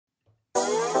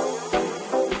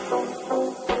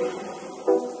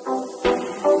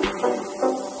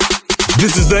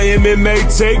This is the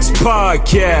MMA Takes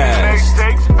Podcast.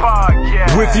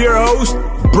 With your host,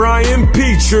 Brian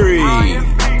Petrie.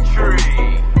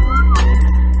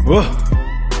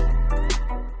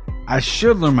 I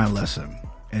should learn my lesson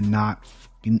and not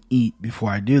fucking eat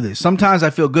before I do this. Sometimes I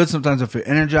feel good. Sometimes I feel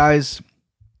energized.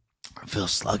 I feel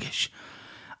sluggish.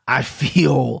 I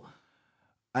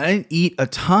didn't eat a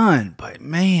ton, but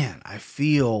man, I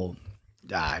feel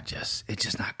it's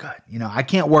just not good. You know, I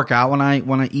can't work out when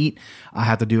I eat. I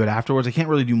have to do it afterwards. I can't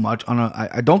really do much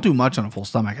I don't do much on a full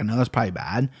stomach. I know that's probably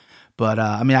bad, but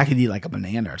I mean, I could eat like a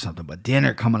banana or something, but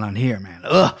dinner coming on here, man.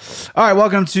 Ugh. All right.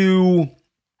 Welcome to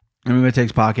MMA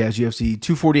Takes Podcast, UFC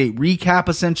 248 recap.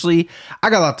 Essentially, I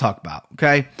got a lot to talk about.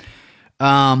 Okay.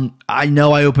 I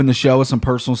know I opened the show with some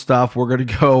personal stuff. We're going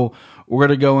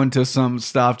to go into some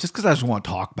stuff just because I just want to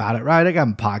talk about it, right? I got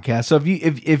a podcast. So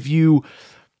if you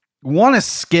want to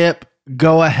skip,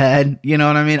 go ahead. You know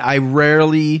what I mean? I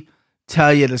rarely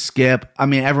tell you to skip. I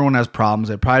mean, everyone has problems.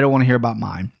 They probably don't want to hear about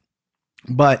mine.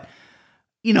 But,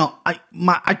 you know,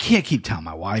 I can't keep telling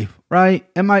my wife, right?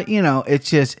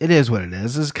 It is what it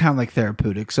is. This is kind of like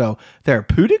therapeutic. So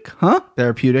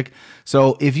therapeutic.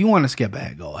 So if you want to skip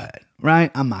ahead, go ahead. Right?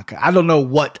 I don't know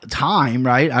what time,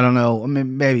 right? I don't know. I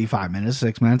mean, maybe 5 minutes,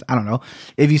 6 minutes. I don't know.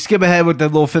 If you skip ahead with the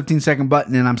little 15-second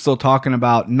button and I'm still talking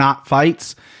about not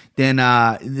fights, then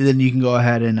you can go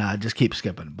ahead and just keep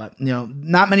skipping. But, you know,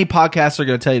 not many podcasts are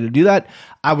going to tell you to do that.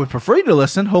 I would prefer you to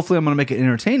listen. Hopefully I'm going to make it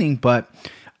entertaining, but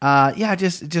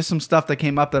just some stuff that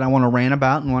came up that I want to rant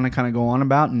about and want to kind of go on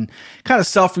about and kind of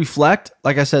self-reflect.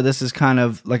 Like I said, this is kind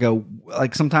of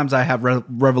like sometimes I have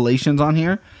revelations on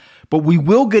here. But we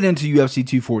will get into UFC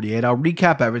 248. I'll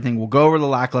recap everything. We'll go over the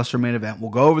lackluster main event. We'll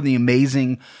go over the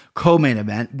amazing co-main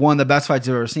event. One of the best fights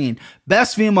I've ever seen.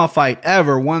 Best female fight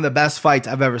ever. One of the best fights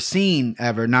I've ever seen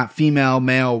ever. Not female,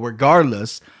 male,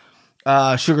 regardless.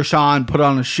 Sugar Sean put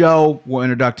on a show. We'll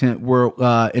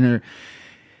have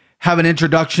an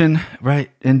introduction,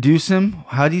 right? Induce him.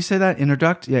 How do you say that?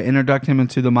 Introduct? Yeah, introduct him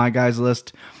into the My Guys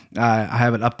list. I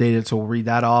have it updated, so we'll read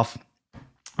that off.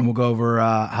 And we'll go over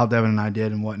how Devin and I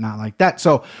did and whatnot like that.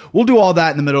 So we'll do all that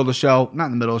in the middle of the show. Not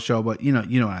in the middle of the show, but you know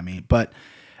what I mean. But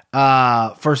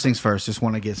first things first, just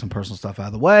want to get some personal stuff out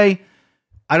of the way.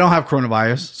 I don't have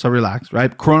coronavirus, so relax,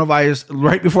 right? Coronavirus,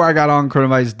 right before I got on,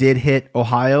 coronavirus did hit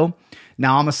Ohio.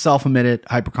 Now I'm a self-admitted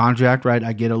hypochondriac, right?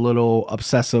 I get a little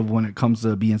obsessive when it comes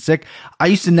to being sick. I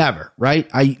used to never, right?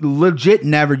 I legit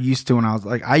never used to when I was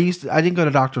like, I didn't go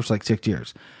to doctors for like 6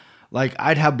 years. Like,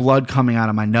 I'd have blood coming out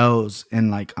of my nose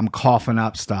and, like, I'm coughing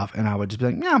up stuff, and I would just be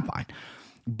like, yeah, I'm fine.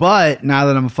 But now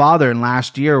that I'm a father, and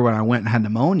last year when I went and had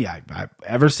pneumonia,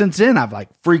 ever since then, I've, like,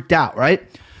 freaked out, right?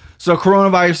 So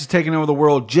coronavirus is taking over the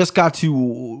world. Just got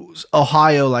to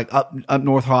Ohio, like, up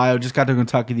north Ohio. Just got to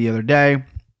Kentucky the other day.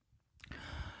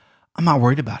 I'm not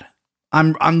worried about it.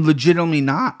 I'm legitimately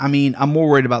not. I mean, I'm more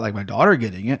worried about like my daughter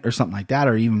getting it or something like that,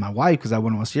 or even my wife, because I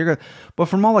wouldn't want to see her. But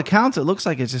from all accounts, it looks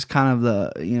like it's just kind of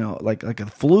the, you know, like a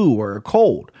flu or a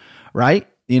cold, right?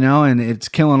 You know, and it's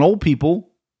killing old people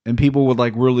and people with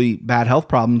like really bad health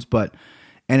problems.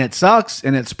 And it sucks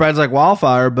and it spreads like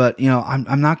wildfire. But you know,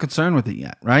 I'm not concerned with it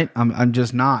yet, right? I'm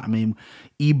just not. I mean,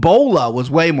 Ebola was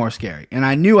way more scary, and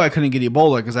I knew I couldn't get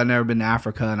Ebola because I'd never been to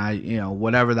Africa, and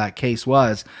whatever that case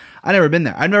was, I'd never been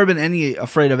there. I've never been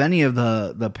afraid of any of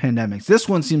the pandemics. This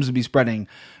one seems to be spreading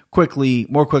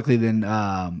more quickly than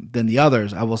the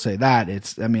others. I will say that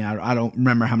I don't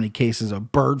remember how many cases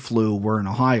of bird flu were in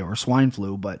Ohio or swine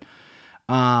flu, but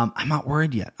I'm not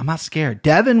worried yet. I'm not scared.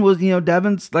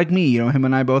 Devin's like me. You know, him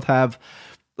and I both have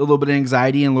a little bit of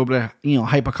anxiety and a little bit of,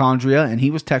 hypochondria. And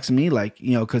he was texting me like,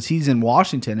 cause he's in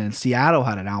Washington and Seattle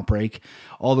had an outbreak.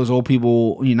 All those old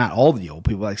people, not all the old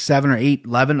people, like 7 or 8,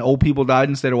 11 old people died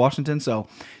in the state of Washington. So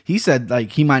he said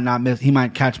like, he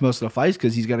might catch most of the fights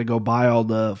cause he's got to go buy all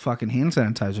the fucking hand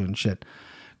sanitizer and shit.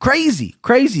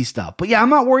 Crazy stuff. But yeah, I'm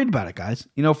not worried about it, guys.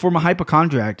 For my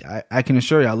hypochondriac, I can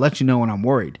assure you, I'll let you know when I'm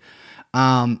worried.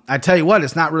 I tell you what,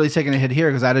 it's not really taking a hit here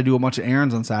because I had to do a bunch of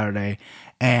errands on Saturday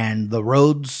and the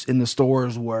roads in the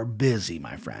stores were busy,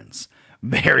 my friends.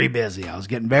 Very busy. I was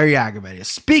getting very aggravated.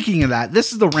 Speaking of that,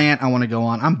 this is the rant I want to go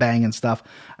on. I'm banging stuff.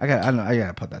 I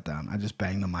gotta put that down. I just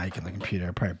banged the mic and the computer.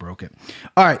 I probably broke it.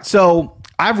 All right. So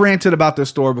I've ranted about this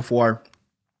store before.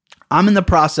 I'm in the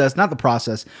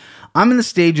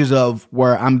stages of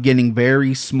where I'm getting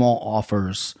very small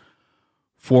offers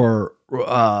for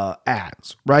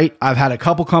ads, right? I've had a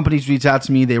couple companies reach out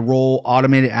to me. They roll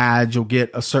automated ads. You'll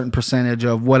get a certain percentage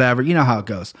of whatever. You know how it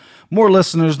goes. More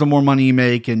listeners, the more money you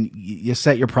make, and you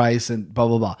set your price and blah,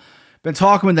 blah, blah. Been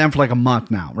talking with them for like a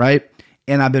month now, right?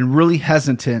 And I've been really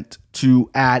hesitant to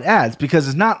add ads, because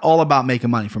it's not all about making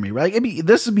money for me, right?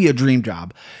 This would be a dream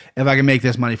job if I can make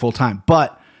this money full time,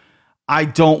 but I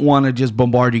don't want to just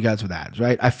bombard you guys with ads,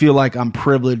 right? I feel like I'm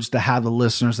privileged to have the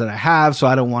listeners that I have, so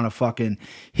I don't want to fucking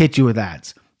hit you with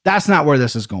ads. That's not where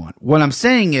this is going. What I'm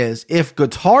saying is, if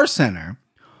Guitar Center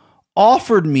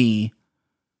offered me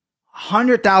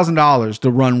 $100,000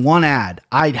 to run one ad,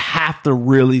 I'd have to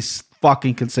really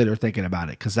fucking consider thinking about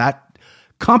it, because that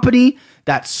company,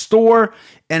 that store,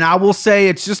 and I will say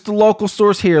it's just the local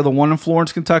stores here, the one in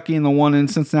Florence, Kentucky, and the one in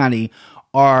Cincinnati,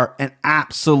 are an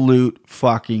absolute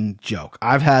fucking joke.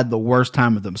 I've had the worst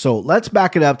time with them. So let's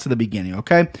back it up to the beginning,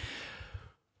 okay?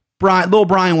 Little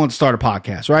Brian wants to start a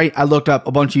podcast, right? I looked up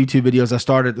a bunch of YouTube videos. I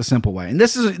started the simple way. And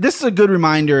this is a good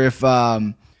reminder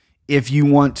if you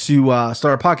want to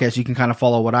start a podcast, you can kind of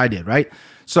follow what I did, right?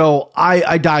 So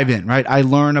I dive in, right? I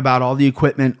learn about all the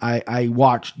equipment. I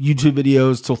watch YouTube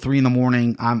videos till 3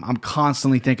 a.m. I'm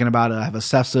constantly thinking about it. I have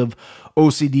obsessive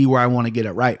OCD where I want to get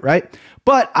it right?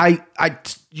 But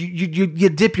you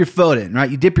dip your foot in, right?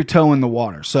 You dip your toe in the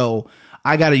water. So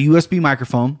I got a USB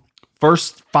microphone.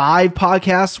 First 5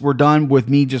 podcasts were done with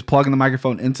me just plugging the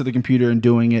microphone into the computer and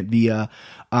doing it via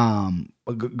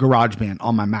GarageBand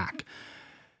on my Mac.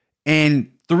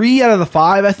 And 3 out of the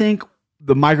 5, I think,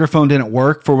 the microphone didn't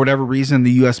work for whatever reason.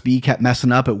 The USB kept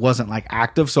messing up. It wasn't like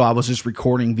active. So I was just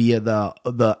recording via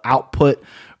the output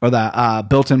or the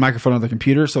built-in microphone of the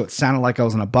computer. So it sounded like I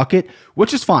was in a bucket,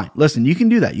 which is fine. Listen, you can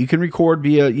do that. You can record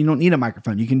you don't need a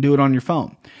microphone. You can do it on your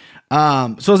phone. So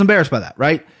I was embarrassed by that,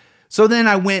 right? So then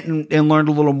I went and learned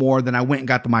a little more. Then I went and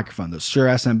got the microphone, the Shure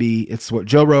SMB. It's what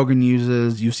Joe Rogan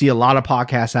uses. You see a lot of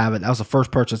podcasts have it. That was the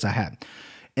first purchase I had.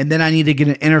 And then I need to get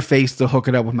an interface to hook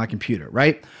it up with my computer,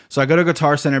 right? So I go to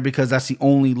Guitar Center because that's the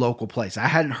only local place. I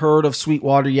hadn't heard of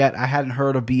Sweetwater yet. I hadn't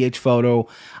heard of BH Photo.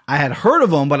 I had heard of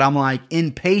them, but I'm like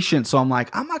impatient. So I'm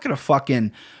like, I'm not going to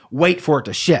fucking wait for it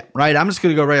to ship, right? I'm just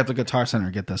going to go right up to Guitar Center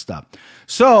and get this stuff.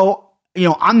 So,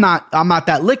 I'm not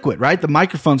that liquid, right? The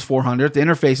microphone's $400. The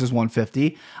interface is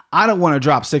 $150. I don't want to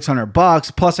drop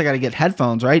 $600. Plus I got to get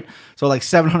headphones, right? So like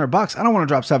 $700. I don't want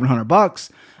to drop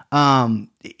 $700.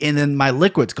 And then my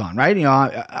liquid's gone, right?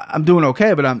 I'm doing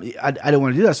okay, but I don't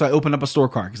want to do that. So I opened up a store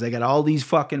card because they got all these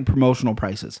fucking promotional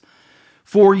prices.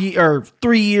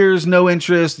 3 years, no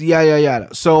interest,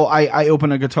 yada. So I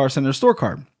opened a Guitar Center store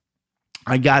card.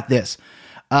 I got this.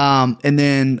 And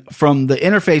then from the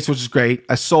interface, which is great,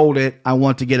 I sold it. I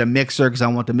want to get a mixer because I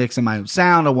want to mix in my own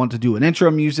sound. I want to do an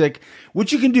intro music,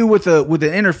 which you can do with an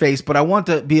interface, but I want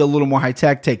to be a little more high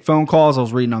tech, take phone calls. I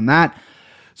was reading on that.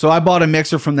 So I bought a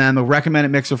mixer from them, a recommended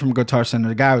mixer from Guitar Center.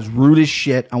 The guy was rude as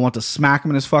shit. I want to smack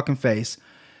him in his fucking face.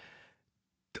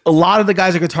 A lot of the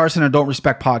guys at Guitar Center don't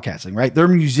respect podcasting, right? They're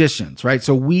musicians, right?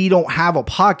 So we don't have a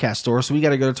podcast store, so we got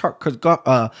to go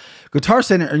to Guitar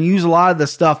Center and use a lot of the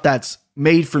stuff that's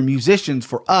made for musicians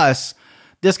for us.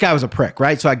 This guy was a prick,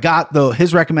 right? So I got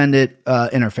his recommended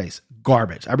interface.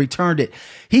 Garbage. I returned it.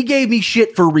 He gave me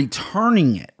shit for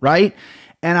returning it, right?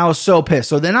 And I was so pissed.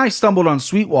 So then I stumbled on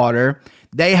Sweetwater.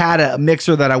 They had a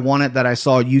mixer that I wanted that I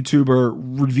saw a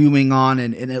YouTuber reviewing on,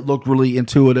 and it looked really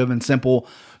intuitive and simple.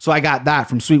 So I got that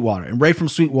from Sweetwater. And right from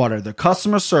Sweetwater, the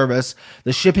customer service,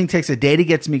 the shipping takes a day to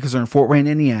get to me because they're in Fort Wayne,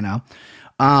 Indiana.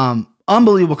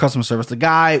 Unbelievable customer service. The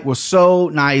guy was so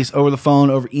nice over the phone,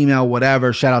 over email,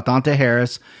 whatever. Shout out Dante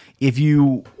Harris. If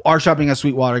you are shopping at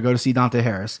Sweetwater, go to see Dante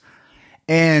Harris.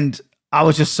 And I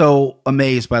was just so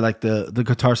amazed by like the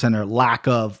Guitar Center lack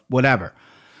of whatever.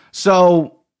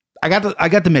 So I got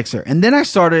the mixer, and then I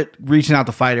started reaching out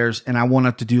to fighters, and I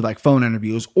wanted to do like phone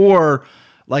interviews, or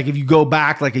like if you go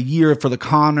back like a year for the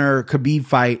Conor Khabib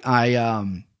fight,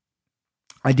 I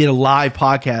did a live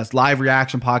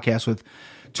reaction podcast with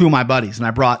 2 of my buddies, and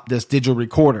I brought this digital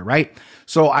recorder, right?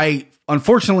 So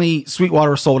unfortunately,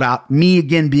 Sweetwater sold out. Me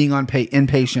again being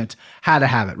impatient, had to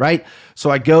have it, right? So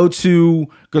I go to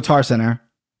Guitar Center.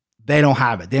 They don't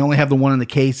have it. They only have the one in the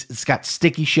case. It's got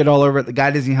sticky shit all over it. The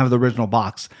guy doesn't even have the original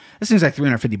box. This seems like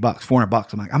 $350,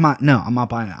 $400. I'm like, I'm not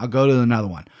buying it. I'll go to another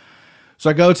one.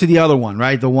 So I go to the other one,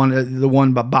 right? The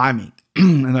one by me.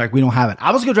 And they're like, we don't have it.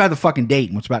 I was going to drive to fucking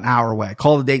Dayton, which is about an hour away. I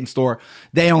called the Dayton store.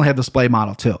 They only have the display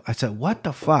model too. I said, what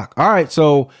the fuck? All right.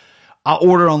 So I'll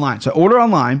order online. So I order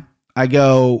online. I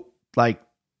go like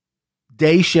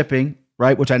day shipping,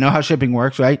 right? Which I know how shipping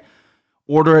works, right?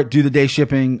 Order it, do the day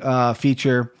shipping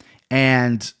feature.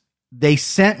 And they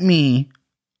sent me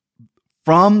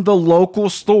from the local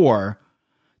store,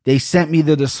 they sent me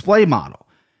the display model.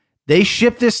 They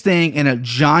shipped this thing in a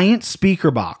giant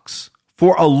speaker box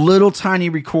for a little tiny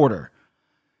recorder.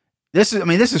 This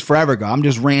is forever ago. I'm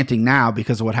just ranting now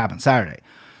because of what happened Saturday.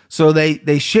 So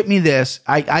they shipped me this.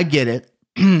 I get it.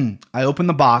 I open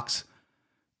the box.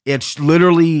 It's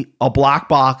literally a black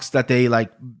box that they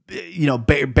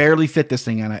barely fit this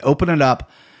thing in. I open it up.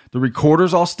 The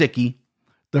recorder's all sticky.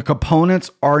 The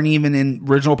components aren't even in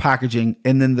original packaging.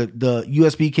 And then the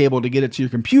USB cable to get it to your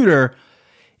computer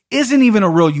isn't even a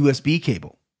real USB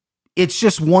cable. It's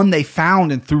just one they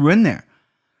found and threw in there.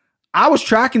 I was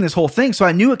tracking this whole thing, so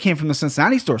I knew it came from the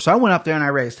Cincinnati store. So I went up there and I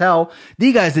raised hell.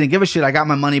 These guys didn't give a shit. I got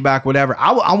my money back, whatever.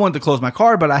 I wanted to close my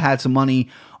card, but I had some money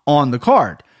on the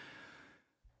card.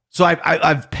 So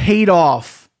I've paid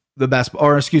off the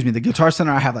Guitar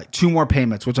Center. I have like 2 more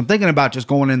payments, which I'm thinking about just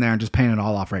going in there and just paying it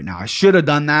all off right now. I should have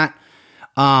done that.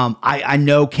 I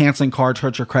know canceling cards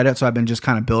hurts your credit, so I've been just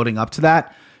kind of building up to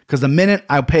that. Because the minute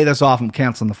I pay this off, I'm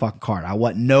canceling the fucking card. I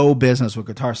want no business with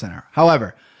Guitar Center.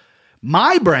 However,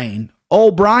 my brain,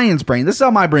 old Brian's brain, this is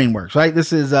how my brain works, right?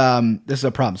 This is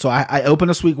a problem. So I opened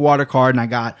a Sweetwater card and I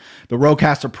got the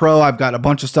Rodecaster Pro. I've got a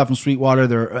bunch of stuff from Sweetwater.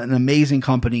 They're an amazing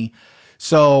company.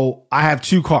 So I have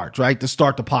 2 cards, right, to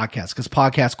start the podcast because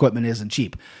podcast equipment isn't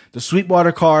cheap. The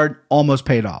Sweetwater card almost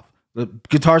paid off. The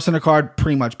Guitar Center card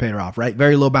pretty much paid off, right?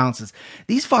 Very low balances.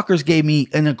 These fuckers gave me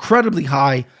an incredibly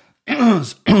high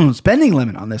spending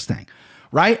limit on this thing.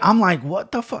 Right? I'm like,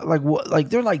 what the fuck? Like, what? Like,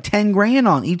 they're like 10 grand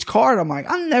on each card. I'm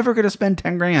like, I'm never going to spend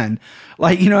 10 grand.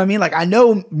 Like, you know what I mean? Like, I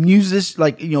know music,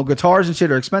 like, you know, guitars and shit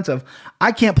are expensive.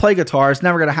 I can't play guitar. It's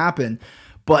never going to happen.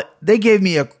 But they gave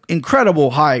me an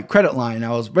incredible high credit line.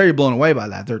 I was very blown away by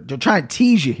that. They're trying to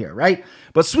tease you here, right?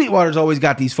 But Sweetwater's always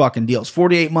got these fucking deals.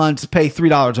 48 months, pay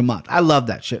 $3 a month. I love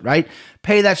that shit, right?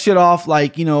 Pay that shit off.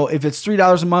 Like, you know, if it's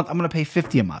 $3 a month, I'm going to pay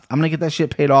 $50 a month. I'm going to get that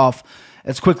shit paid off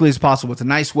as quickly as possible. It's a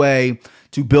nice way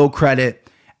to build credit,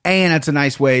 and it's a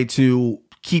nice way to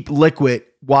keep liquid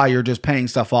while you're just paying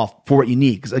stuff off for what you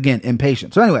need. Because again,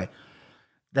 impatient. So anyway,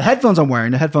 the headphones I'm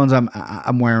wearing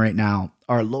right now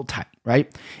are a little tight,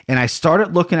 right? And I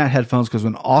started looking at headphones because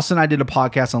when Austin and I did a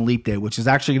podcast on Leap Day, which is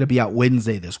actually going to be out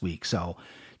Wednesday this week. So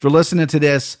if you're listening to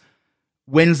this,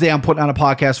 Wednesday I'm putting out a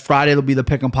podcast. Friday will be the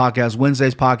Pick'em podcast.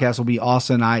 Wednesday's podcast will be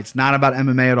Austin and I. It's not about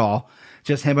MMA at all.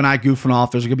 Just him and I goofing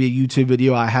off. There's going to be a YouTube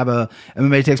video. I have a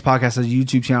MMA Takes podcast as a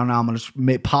YouTube channel now. I'm going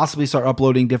to possibly start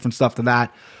uploading different stuff to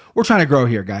that. We're trying to grow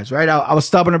here, guys, right? I was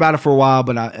stubborn about it for a while,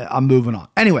 but I'm moving on.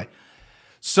 Anyway,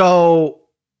 so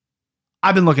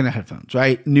I've been looking at headphones,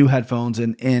 right? New headphones.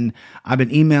 And I've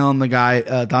been emailing the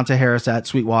guy, Dante Harris at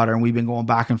Sweetwater, and we've been going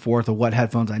back and forth of what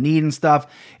headphones I need and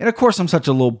stuff. And of course, I'm such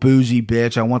a little bougie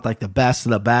bitch. I want like the best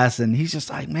of the best. And he's just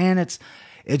like, man, it's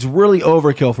really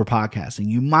overkill for podcasting.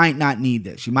 You might not need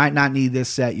this. You might not need this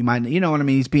set. You might, you know what I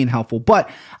mean? He's being helpful, but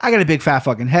I got a big fat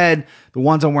fucking head. The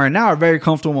ones I'm wearing now are very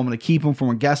comfortable. I'm going to keep them from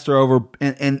when guests are over,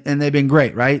 and they've been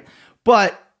great, right?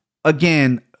 But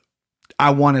again, I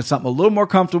wanted something a little more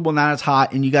comfortable, not as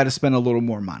hot, and you got to spend a little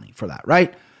more money for that,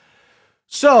 right?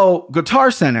 So Guitar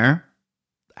Center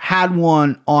had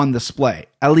one on display.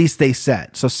 At least they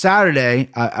said. So Saturday,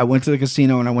 I went to the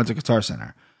casino and I went to Guitar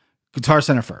Center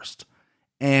first.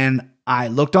 And I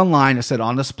looked online, it said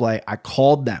on display. I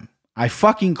called them. I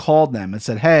fucking called them and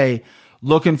said, hey,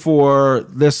 looking for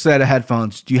this set of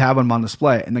headphones. Do you have them on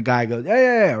display? And the guy goes,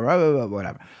 yeah,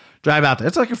 whatever. Drive out there.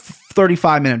 It's like a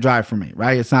 35-minute drive for me,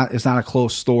 right? It's not a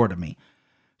close store to me.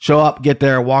 Show up, get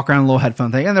there, walk around a little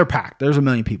headphone thing, and they're packed. There's a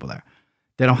million people there.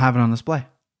 They don't have it on display.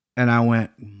 And I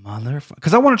went, motherfucker.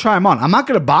 Because I want to try them on. I'm not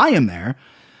going to buy them there.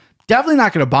 Definitely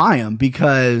not going to buy them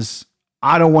because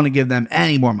I don't want to give them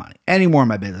any more money, any more of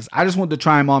my business. I just want to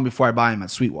try them on before I buy them at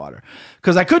Sweetwater.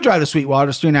 Because I could drive to Sweetwater,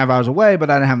 it's 3.5 hours away,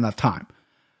 but I didn't have enough time.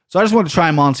 So I just wanted to try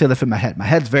them on and see how they fit my head. My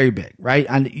head's very big, right?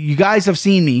 And you guys have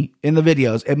seen me in the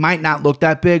videos. It might not look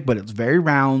that big, but it's very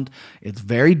round. It's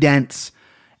very dense.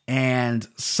 And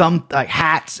some like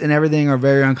hats and everything are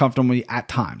very uncomfortable at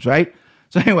times, right?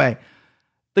 So anyway,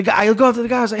 I go up to the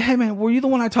guy. I was like, hey, man, were you the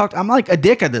one I talked to? I'm like a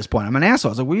dick at this point. I'm an asshole.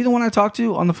 I was like, were you the one I talked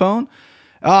to on the phone?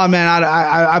 Oh, man,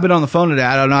 I've been on the phone today.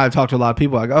 I don't know. I've talked to a lot of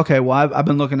people. I go, okay, well, I've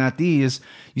been looking at these.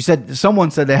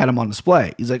 Someone said they had them on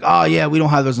display. He's like, oh, yeah, we don't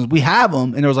have those. We have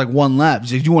them. And there was like one left.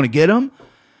 He's like, do you want to get them?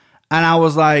 And I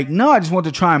was like, no, I just want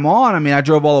to try them on. I mean, I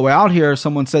drove all the way out here.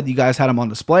 Someone said you guys had them on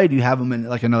display. Do you have them in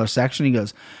like another section? He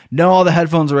goes, no, all the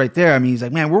headphones are right there. I mean, he's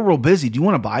like, man, we're real busy. Do you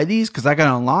want to buy these? Because I got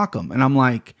to unlock them. And I'm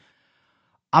like,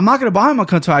 I'm not going to buy them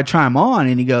until I try them on.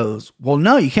 And he goes, well,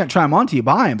 no, you can't try them on until you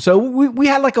buy them. So we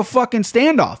had like a fucking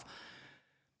standoff.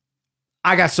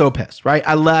 I got so pissed, right?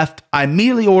 I left. I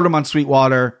immediately ordered them on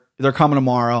Sweetwater. They're coming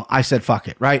tomorrow. I said, fuck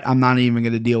it, right? I'm not even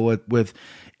going to deal with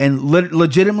and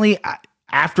legitimately,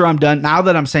 after I'm done, now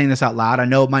that I'm saying this out loud, I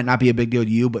know it might not be a big deal to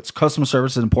you, but customer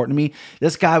service is important to me.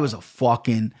 This guy was a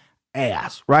fucking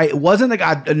ass, right? It wasn't the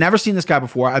guy. I've never seen this guy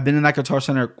before. I've been in that Guitar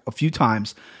Center a few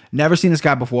times. Never seen this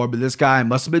guy before, but this guy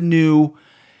must have been new.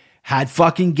 Had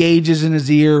fucking gauges in his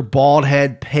ear, bald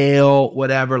head, pale,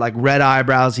 whatever, like red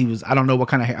eyebrows. He was, I don't know what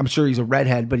kind of hair. I'm sure he's a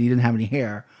redhead, but he didn't have any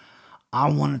hair. I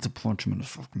wanted to punch him in the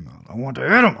fucking mouth. I wanted to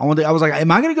hit him. I was like,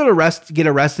 am I going to go to get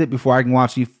arrested before I can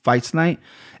watch these fights tonight?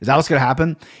 Is that what's going to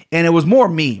happen? And it was more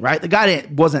me, right? The guy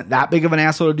wasn't that big of an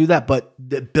asshole to do that, but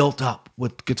it built up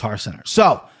with Guitar Center.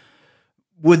 So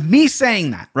with me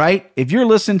saying that, right? If you're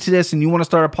listening to this and you want to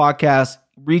start a podcast,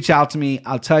 reach out to me.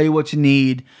 I'll tell you what you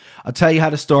need. I'll tell you how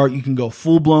to start. You can go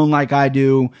full blown like I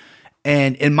do.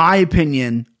 And in my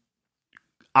opinion,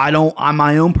 I'm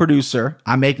my own producer.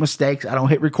 I make mistakes. I don't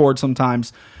hit record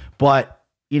sometimes, but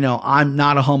I'm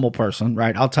not a humble person,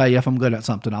 right? I'll tell you if I'm good at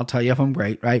something. I'll tell you if I'm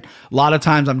great, right? A lot of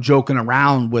times I'm joking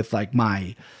around with like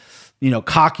my,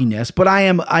 cockiness, but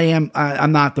I'm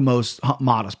not the most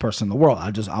modest person in the world.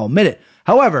 I'll admit it.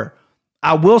 However,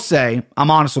 I will say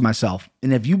I'm honest with myself.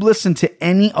 And if you listen to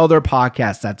any other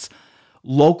podcast that's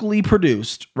locally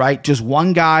produced, right? Just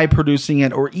one guy producing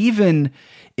it, or even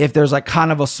if there's like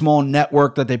kind of a small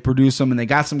network that they produce them and they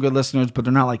got some good listeners, but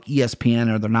they're not like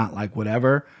ESPN or they're not like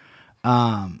whatever.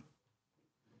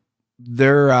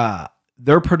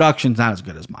 Their production's not as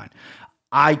good as mine.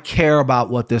 I care about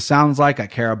what this sounds like. I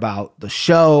care about the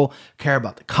show, care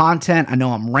about the content. I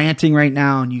know I'm ranting right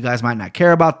now and you guys might not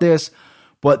care about this,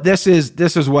 but this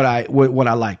is what I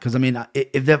like. Because I mean,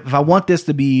 if I want this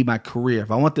to be my career,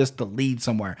 if I want this to lead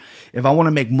somewhere, if I want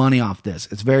to make money off this,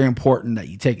 it's very important that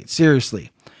you take it seriously.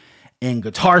 And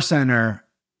Guitar Center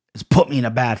has put me in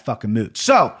a bad fucking mood.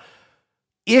 So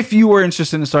if you were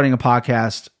interested in starting a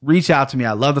podcast, reach out to me.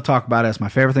 I love to talk about it. It's my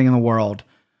favorite thing in the world.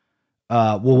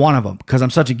 One of them, because I'm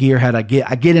such a gearhead.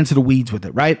 I get into the weeds with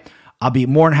it, right? I'll be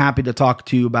more than happy to talk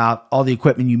to you about all the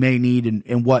equipment you may need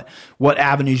and what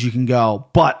avenues you can go.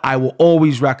 But I will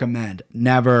always recommend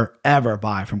never, ever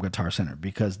buy from Guitar Center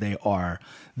because they are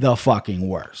the fucking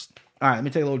worst. All right, let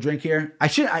me take a little drink here.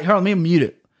 Let me mute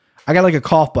it. I got like a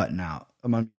cough button now.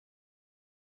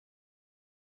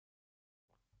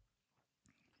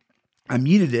 I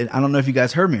muted it. I don't know if you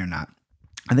guys heard me or not.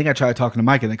 I think I tried talking to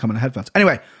Mike and then coming to headphones.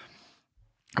 Anyway,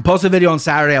 I posted a video on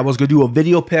Saturday. I was going to do a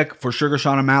video pick for Sugar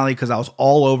Sean O'Malley because I was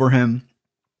all over him.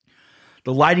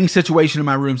 The lighting situation in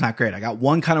my room's not great. I got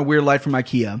one kind of weird light from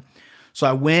IKEA. So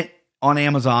I went on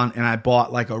Amazon and I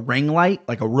bought like a ring light,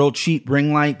 like a real cheap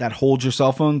ring light that holds your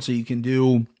cell phone so you can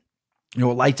do, it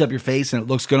lights up your face and it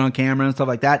looks good on camera and stuff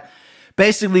like that.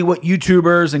 Basically what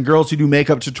YouTubers and girls who do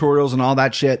makeup tutorials and all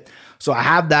that shit. So I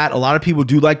have that. A lot of people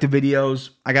do like the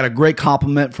videos. I got a great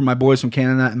compliment from my boys from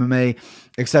Canada MMA,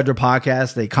 etc.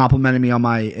 podcast. They complimented me on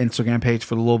my Instagram page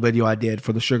for the little video I did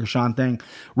for the Sugar Sean thing.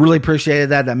 Really appreciated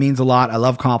that. That means a lot. I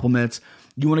love compliments.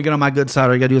 You want to get on my good side,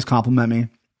 all you got to do is compliment me.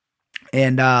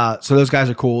 And so those guys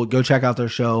are cool. Go check out their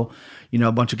show.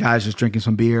 A bunch of guys just drinking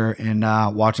some beer and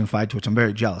watching fights, which I'm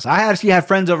very jealous. I actually had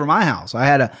friends over my house. I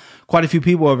had quite a few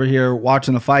people over here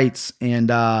watching the fights, and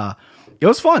it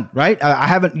was fun, right?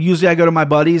 Usually I go to my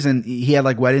buddies, and he had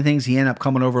like wedding things. He ended up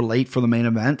coming over late for the main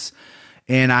events.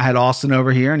 And I had Austin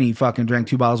over here, and he fucking drank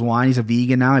 2 bottles of wine. He's a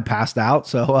vegan now. He passed out.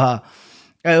 So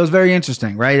it was very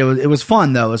interesting, right? It was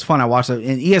fun, though. It was fun. I watched it.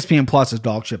 And ESPN Plus is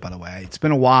dog shit, by the way. It's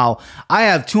been a while. I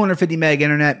have 250 meg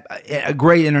internet, a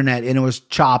great internet, and it was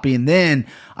choppy. And then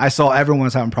I saw everyone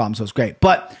was having problems, so it's great.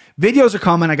 But videos are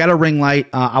coming. I got a ring light.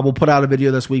 I will put out a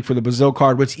video this week for the Brazil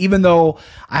card, which even though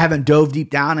I haven't dove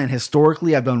deep down, and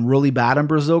historically I've done really bad on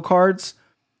Brazil cards,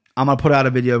 I'm going to put out a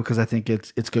video because I think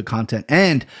it's good content.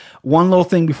 And one little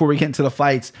thing before we get into the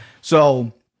fights.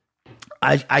 So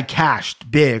I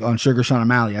cashed big on Sugar Sean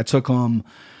O'Malley. I took him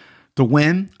to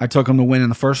win. I took him to win in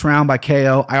the first round by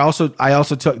KO. I also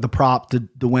took the prop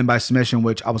to win by submission,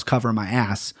 which I was covering my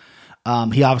ass.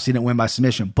 He obviously didn't win by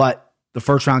submission, but the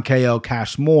first round KO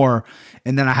cashed more.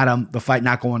 And then I had the fight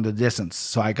not going the distance.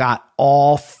 So I got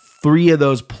all 3 of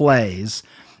those plays.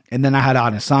 And then I had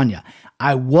Adesanya.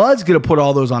 I was going to put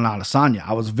all those on Adesanya.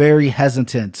 I was very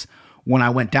hesitant when I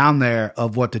went down there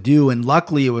of what to do. And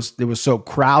luckily it was so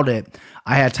crowded.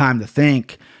 I had time to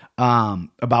think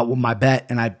about what my bet.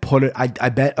 And I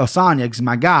bet Adesanya because he's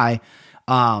my guy.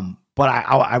 But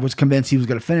I was convinced he was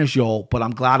going to finish Yoel, but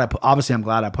I'm glad I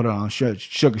put it on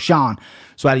Sugar Sean.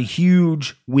 So I had a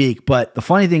huge week. But the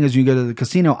funny thing is you go to the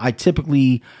casino, I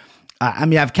typically,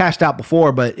 I've cashed out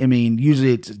before, but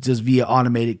usually it's just via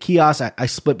automated kiosk. I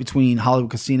split between Hollywood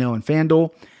Casino and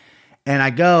FanDuel, and I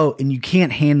go, and you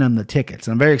can't hand them the tickets.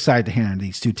 And I'm very excited to hand them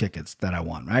these 2 tickets that I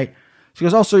won, right? She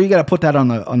goes, "Oh, sir, you got to put that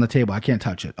on the table. I can't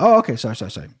touch it." "Oh, okay. Sorry.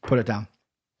 Put it down."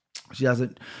 She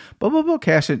doesn't,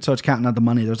 cash it, starts counting out the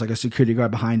money. There's like a security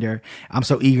guard behind her. I'm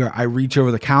so eager. I reach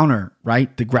over the counter,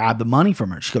 right, to grab the money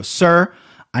from her. She goes, "Sir,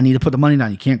 I need to put the money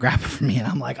down. You can't grab it from me." And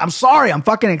I'm like, "I'm sorry. I'm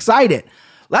fucking excited.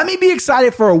 Let me be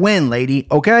excited for a win, lady.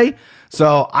 Okay?"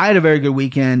 So I had a very good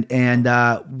weekend. And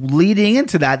leading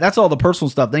into that, that's all the personal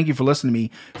stuff. Thank you for listening to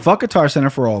me. Fuck Guitar Center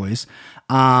for always.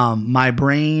 My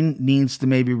brain needs to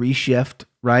maybe reshift,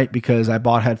 right? Because I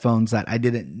bought headphones that I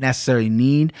didn't necessarily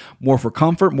need, more for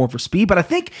comfort, more for speed. But I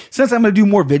think since I'm going to do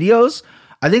more videos,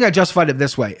 I think I justified it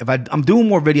this way. If I'm doing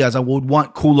more videos, I would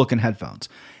want cool looking headphones.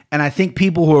 And I think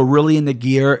people who are really into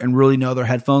gear and really know their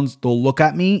headphones, they'll look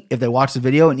at me if they watch the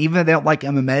video. And even if they don't like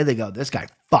MMA, they go, "This guy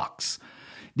fucks.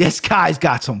 This guy's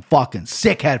got some fucking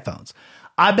sick headphones."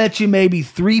 I bet you maybe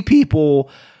 3 people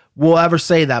will ever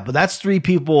say that, but that's 3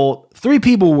 people. 3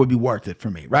 people would be worth it for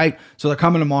me, right? So they're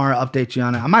coming tomorrow, update you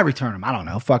on it. I might return them. I don't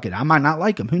know. Fuck it. I might not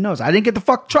like them. Who knows? I didn't get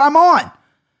to try them on.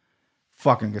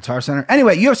 Fucking Guitar Center.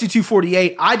 Anyway, UFC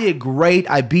 248. I did great.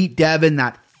 I beat Devin.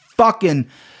 That fucking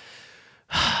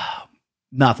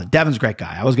nothing. Devin's a great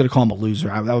guy. I was going to call him a loser.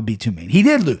 That would be too mean. He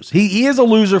did lose. He is a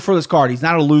loser for this card. He's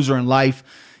not a loser in life.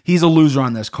 He's a loser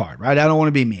on this card, right? I don't want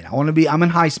to be mean. I'm in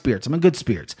high spirits. I'm in good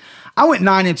spirits. I went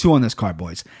 9-2 on this card,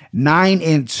 boys.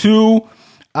 9-2.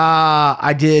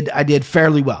 I did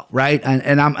fairly well, right?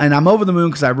 And I'm over the moon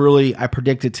because I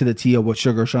predicted to the T of what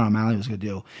Sugar Sean O'Malley was going to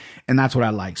do, and that's what I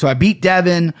like. So I beat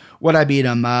Devin. What I beat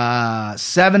him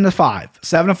 7-5.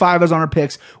 7-5 was on our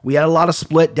picks. We had a lot of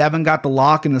split. Devin got the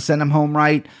lock and the send him home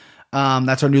right.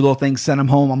 That's our new little thing. Send him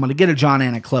home. I'm gonna get a John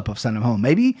Anna clip of send him home.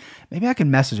 Maybe I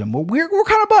can message him. We're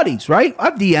kind of buddies, right?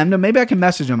 I've DM'd him. Maybe I can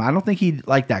message him. I don't think he'd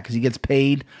like that because he gets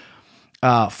paid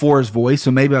for his voice.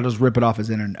 So maybe I'll just rip it off his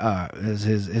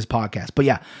podcast. But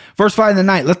yeah, first fight of the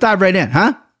night. Let's dive right in,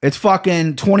 huh? It's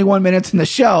fucking 21 minutes in the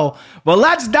show, but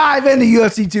let's dive into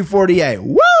UFC 248.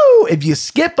 Woo! If you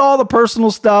skipped all the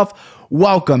personal stuff,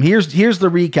 welcome. Here's the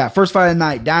recap. First fight of the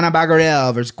night: Dana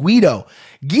Bagardel versus Guido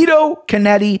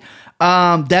Canetti.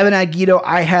 Devin had Guido.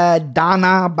 I had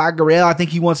Dana Bagardel. I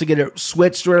think he wants to get it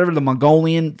switched or whatever. The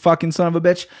Mongolian fucking son of a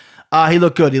bitch. He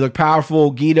looked good. He looked powerful.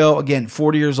 Guido, again,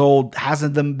 40 years old,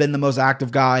 hasn't been the most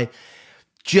active guy.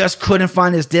 Just couldn't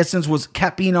find his distance.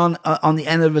 Kept being on the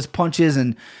end of his punches.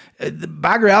 And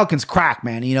Bagardel can crack,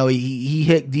 man. You know, he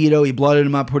hit Guido. He blooded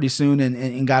him up pretty soon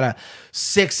and got a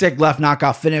sick left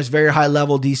knockout finish. Very high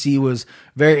level. DC was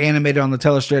very animated on the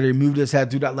telestrator. He moved his head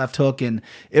through that left hook, and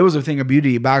it was a thing of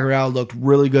beauty. Bagardel looked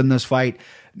really good in this fight.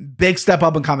 Big step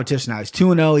up in competition now. He's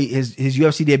 2-0. His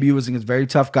UFC debut was against a very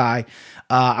tough guy.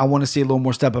 I want to see a little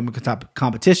more step up in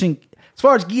competition. As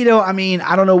far as Guido, I mean,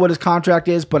 I don't know what his contract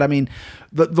is, but I mean,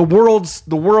 the world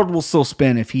will still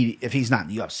spin if he's not in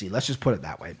the UFC. Let's just put it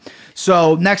that way.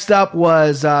 So next up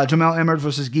was Jamel Emmert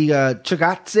versus Giga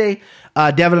Chikadze.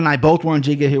 Devin and I both were on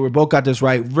Giga here. We both got this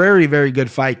right. Very, very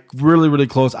good fight. Really, really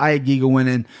close. I had Giga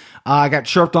winning. I got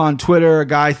chirped on Twitter. A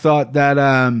guy thought that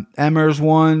Emmers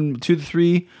won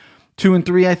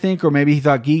 2-3, I think, or maybe he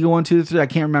thought Giga won 2-3. I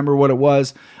can't remember what it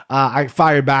was. I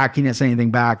fired back. He didn't say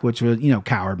anything back, which was,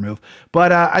 coward move.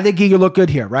 But I think Giga looked good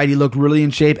here, right? He looked really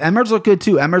in shape. Emmers looked good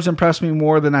too. Emmers impressed me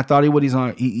more than I thought he would.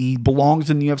 He belongs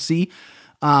in the UFC.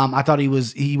 I thought he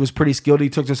was pretty skilled. He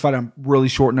took this fight on really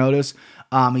short notice.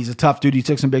 He's a tough dude. He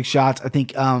took some big shots.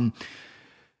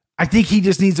 I think he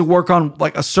just needs to work on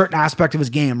like a certain aspect of his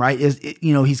game, right?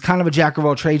 He's kind of a jack of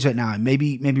all trades right now, and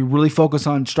maybe really focus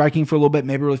on striking for a little bit,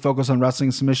 maybe really focus on wrestling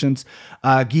and submissions.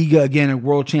 Giga, again, a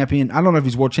world champion. I don't know if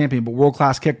he's world champion, but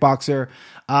world-class kickboxer.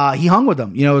 He hung with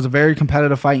him. It was a very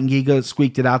competitive fight, and Giga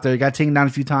squeaked it out there. He got taken down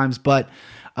a few times, but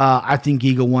I think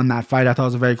Giga won that fight. I thought it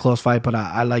was a very close fight, but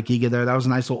I like Giga there. That was a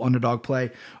nice little underdog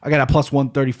play. I got a plus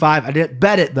 135. I didn't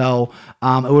bet it, though.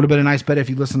 It would have been a nice bet if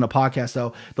you listened to the podcast,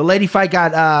 though. The lady fight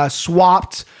got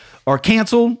swapped or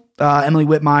canceled. Emily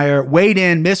Whitmire weighed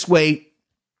in, missed weight,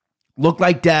 looked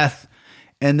like death.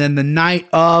 And then the night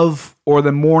of or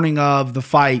the morning of the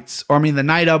fights, the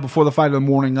night of before the fight or the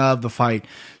morning of the fight,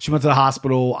 she went to the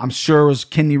hospital. I'm sure it was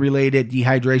kidney related,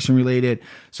 dehydration related.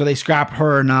 So they scrapped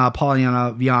her and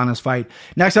Polyana Viana's fight.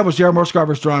 Next up was Jared Merskar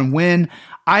versus Deron Winn.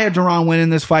 I had Deron Winn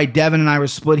in this fight. Devin and I were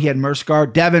split. He had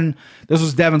Merskar. This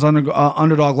was Devin's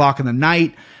underdog lock of the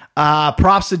night.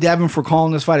 Props to Devin for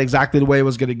calling this fight exactly the way it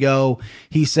was going to go.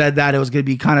 He said that it was going to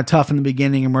be kind of tough in the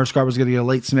beginning and Merskar was going to get a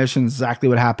late submission. That's exactly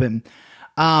what happened.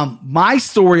 My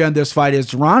story on this fight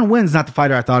is Deron Winn's not the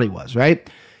fighter I thought he was, right?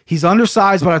 He's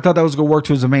undersized, but I thought that was going to work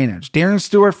to his advantage. Darren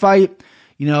Stewart fight,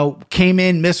 came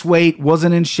in, missed weight,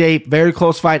 wasn't in shape, very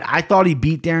close fight. I thought he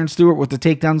beat Darren Stewart with the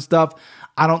takedown stuff.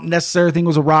 I don't necessarily think it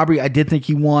was a robbery. I did think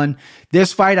he won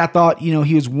this fight. I thought,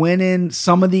 he was winning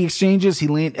some of the exchanges.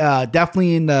 He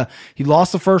definitely he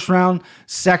lost the first round.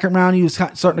 Second round, he was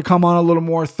starting to come on a little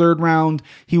more. Third round,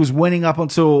 he was winning up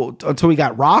until he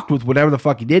got rocked with whatever the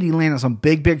fuck he did. He landed some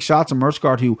big shots on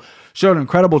Mersgard, who showed an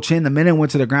incredible chin. The minute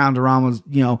went to the ground, Duran was,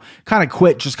 kind of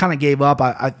quit, just kind of gave up.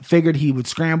 I figured he would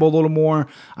scramble a little more.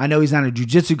 I know he's not a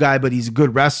jiu-jitsu guy, but he's a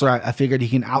good wrestler. I figured he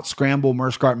can out-scramble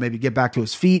Mersgard, maybe get back to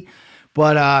his feet.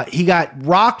 But he got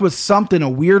rocked with something, a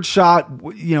weird shot,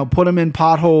 put him in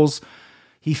potholes.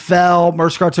 He fell.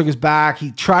 Mersgard took his back.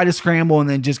 He tried to scramble and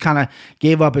then just kind of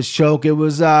gave up his choke. It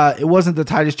wasn't the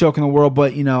tightest choke in the world,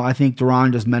 but, I think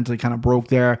Duran just mentally kind of broke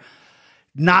there.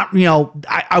 Not,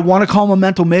 I want to call him a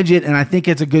mental midget, and I think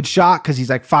it's a good shot because he's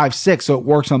like 5'6", so it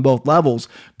works on both levels.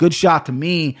 Good shot to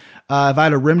me. If I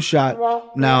had a rim shot,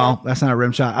 no, that's not a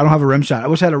rim shot. I don't have a rim shot. I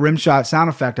wish I had a rim shot sound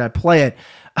effect. I'd play it.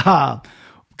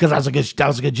 Because that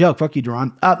was a good joke. Fuck you,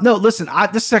 Duran. No, listen, this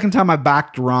is the second time I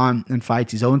backed Duran in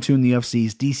fights. He's 0-2 in the UFC.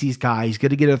 He's DC's guy. He's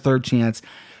going to get a third chance.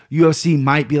 UFC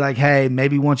might be like, hey,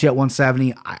 maybe once you at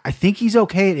 170. I think he's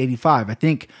okay at 85. I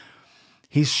think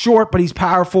he's short, but he's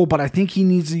powerful. But I think he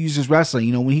needs to use his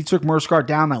wrestling. When he took Mersgard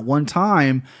down that one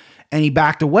time and he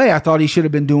backed away, I thought he should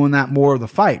have been doing that more of the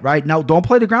fight, right? Now, don't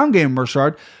play the ground game,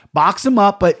 Mersgard. Box him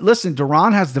up. But listen,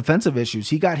 Duran has defensive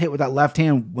issues. He got hit with that left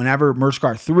hand whenever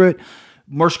Mersgard threw it.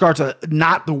 Mersgard's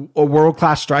not a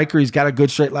world-class striker. He's got a good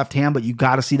straight left hand, but you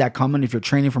got to see that coming if you're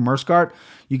training for Mersgard.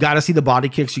 You got to see the body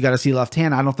kicks. You got to see left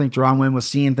hand. I don't think Duran Wynn was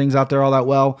seeing things out there all that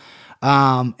well.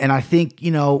 And I think,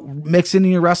 mixing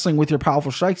in your wrestling with your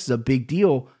powerful strikes is a big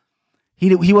deal.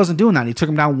 He wasn't doing that. He took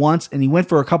him down once, and he went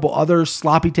for a couple other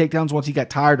sloppy takedowns once he got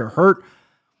tired or hurt.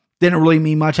 Didn't really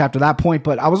mean much after that point,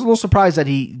 but I was a little surprised that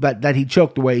he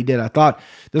choked the way he did. I thought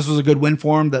this was a good win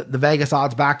for him. The Vegas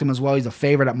odds backed him as well. He's a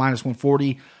favorite at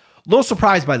 -140. A little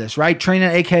surprised by this, right? Training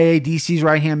AKA DC's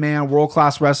right-hand man,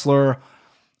 world-class wrestler,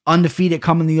 undefeated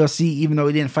coming to the UFC, even though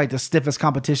he didn't fight the stiffest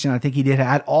competition. I think he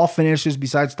had all finishes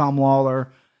besides Tom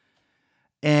Lawler.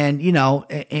 And,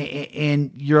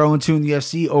 and you're 0-2 in the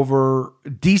UFC over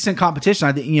decent competition.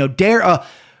 I think,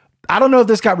 I don't know if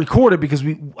this got recorded because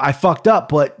I fucked up,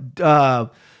 but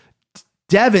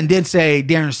Devin did say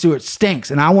Darren Stewart stinks,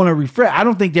 and I want to rephrase. I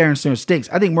don't think Darren Stewart stinks.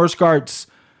 I think Mersgard's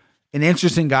an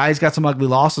interesting guy. He's got some ugly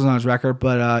losses on his record,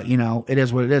 but it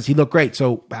is what it is. He looked great,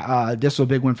 so this was a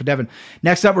big win for Devin.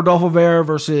 Next up, Rodolfo Vera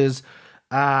versus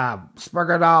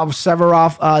Spargadov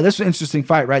Severov. This was an interesting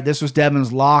fight, right? This was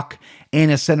Devin's lock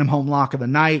and his sent him home lock of the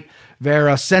night.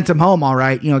 Vera sent him home all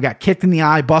right. Got kicked in the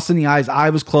eye, busted in the eye. His eye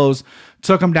was closed.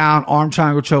 Took him down, arm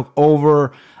triangle choke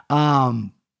over.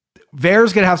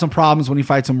 Vera's going to have some problems when he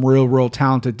fights some real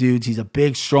talented dudes. He's a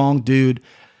big, strong dude.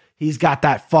 He's got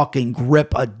that fucking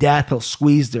grip of death. He'll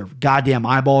squeeze their goddamn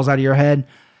eyeballs out of your head.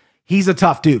 He's a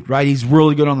tough dude, right? He's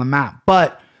really good on the map.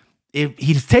 But if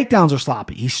his takedowns are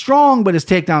sloppy. He's strong, but his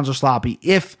takedowns are sloppy.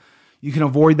 If you can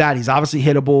avoid that, he's obviously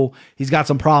hittable. He's got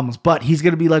some problems, but he's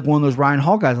going to be like one of those Ryan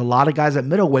Hall guys. A lot of guys at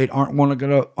middleweight aren't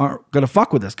gonna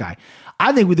fuck with this guy.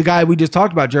 I think with the guy we just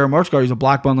talked about, Jared Mersgard, he's a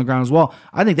black belt on the ground as well.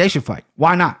 I think they should fight.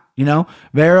 Why not?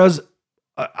 Vera's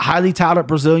a highly touted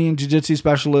Brazilian jiu-jitsu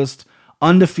specialist,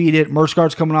 undefeated.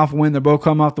 Mersgard's coming off a win. They're both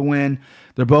coming off the win.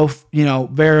 They're both,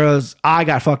 Vera's eye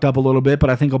got fucked up a little bit, but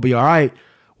I think he'll be all right.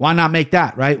 Why not make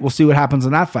that, right? We'll see what happens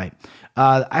in that fight.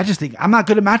 I just think I'm not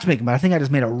good at matchmaking, but I think I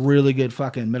just made a really good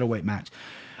fucking middleweight match.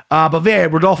 But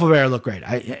Rodolfo Vera looked great.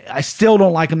 I still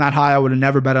don't like him that high. I would have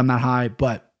never bet him that high,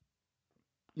 but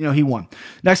he won.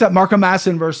 Next up, Marco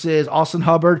Madsen versus Austin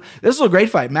Hubbard. This was a great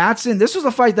fight. Madsen, this was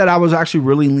a fight that I was actually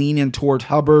really leaning towards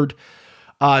Hubbard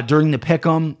during the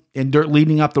pick'em and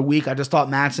leading up the week. I just thought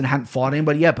Madsen hadn't fought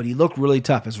anybody yet, but he looked really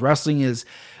tough. His wrestling is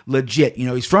legit.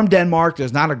 He's from Denmark.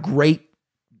 It's not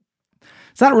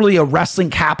really a wrestling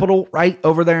capital, right,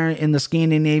 over there in the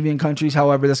Scandinavian countries.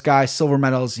 However, this guy, silver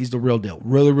medals, he's the real deal.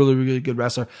 Really good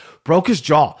wrestler. Broke his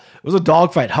jaw. It was a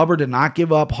dogfight. Hubbard did not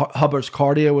give up. Hubbard's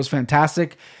cardio was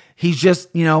fantastic. He's just,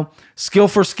 skill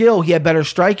for skill. He had better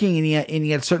striking and he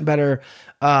had certain better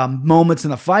moments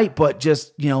in the fight, but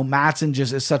just, Madsen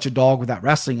just is such a dog with that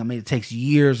wrestling. I mean, it takes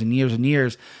years and years and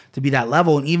years to be that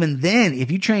level. And even then, if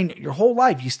you train your whole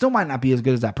life, you still might not be as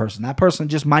good as that person. That person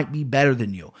just might be better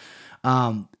than you.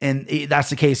 And that's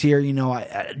the case here. It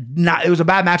was a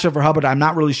bad matchup for Hubbard. I'm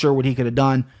not really sure what he could have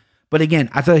done, but again,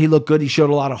 I thought he looked good. He showed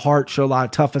a lot of heart, showed a lot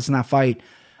of toughness in that fight.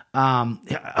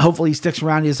 Hopefully he sticks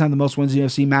around. He doesn't have the most wins in the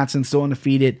UFC. Madsen's still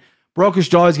undefeated. Broke his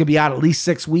jaw. He's going to be out at least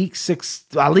 6 weeks,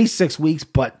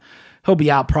 but he'll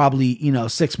be out probably,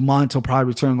 6 months. He'll probably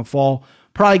return in the fall.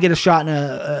 Probably get a shot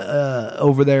in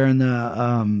over there in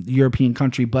the European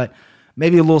country, but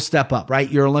maybe a little step up,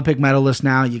 right? You're Olympic medalist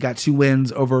now. You got 2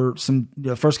 wins over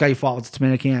the first guy you fought was the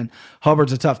Dominican.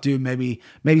 Hubbard's a tough dude. Maybe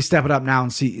step it up now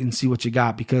and see what you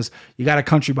got, because you got a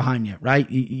country behind you, right?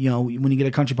 You know, when you get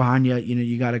a country behind you, you know,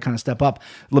 you got to kind of step up.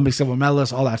 Olympic silver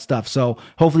medalist, all that stuff. So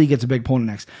hopefully he gets a big opponent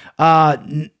next.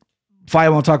 Fight I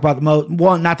want to talk about the most,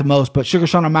 well, not the most, but Sugar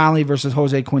Sean O'Malley versus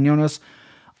Jose Quinones.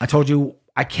 I told you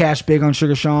I cashed big on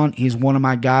Sugar Sean. He's one of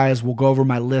my guys. We'll go over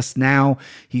my list now.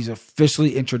 He's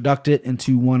officially introduced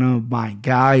into one of my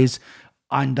guys.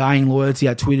 Undying Loyalty.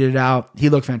 I tweeted it out. He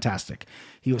looked fantastic.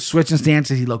 He was switching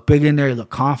stances. He looked big in there. He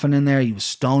looked confident in there. He was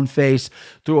stone-faced.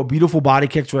 Threw a beautiful body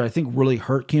kicks, where I think really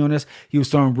hurt Quinones. He was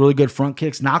throwing really good front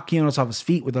kicks. Knocked Quinones off his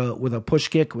feet with a push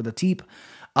kick, with a teep.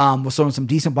 Was throwing some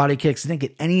decent body kicks. He didn't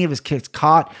get any of his kicks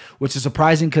caught, which is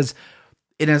surprising, because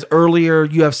in his earlier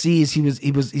UFCs,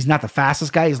 he's not the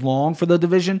fastest guy. He's long for the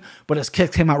division, but his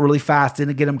kicks came out really fast.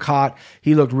 Didn't get him caught.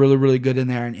 He looked really, really good in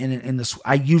there. And this,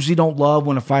 I usually don't love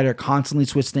when a fighter constantly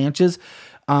switches stances,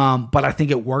 but I think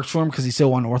it works for him because he's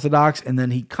so unorthodox. And then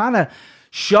he kind of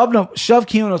shoved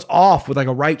Quinones off with like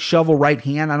a right shovel, right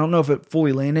hand. I don't know if it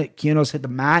fully landed. Quinones hit the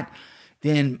mat.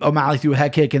 Then O'Malley threw a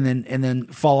head kick and then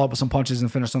follow up with some punches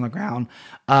and finish on the ground.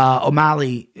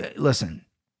 O'Malley, listen.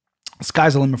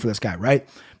 Sky's the limit for this guy, right?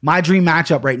 My dream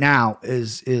matchup right now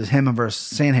is him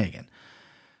versus Sandhagen.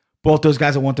 Both those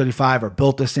guys at 135 are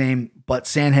built the same, but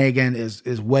Sandhagen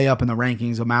is way up in the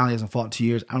rankings. O'Malley hasn't fought in 2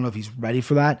 years. I don't know if he's ready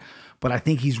for that, but I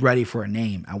think he's ready for a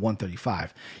name at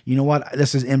 135. You know what?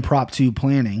 This is impromptu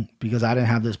planning because I didn't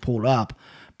have this pulled up,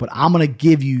 but I'm going to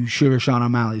give you Sugar Sean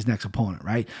O'Malley's next opponent,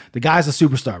 right? The guy's a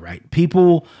superstar, right?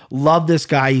 People love this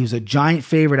guy. He was a giant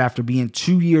favorite after being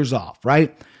 2 years off,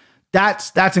 right?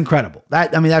 That's incredible.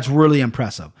 That's really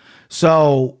impressive.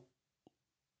 So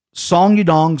Song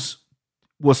Yudong's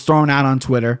was thrown out on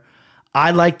Twitter.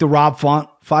 I like the Rob Font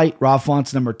fight. Rob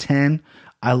Font's number 10.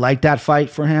 I like that fight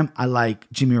for him. I like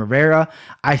Jimmy Rivera.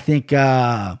 I think,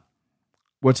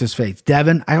 what's his face?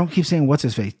 Devin. I don't keep saying what's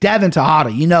his face. Devin Tejada.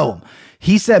 You know him.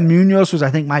 He said Munoz was,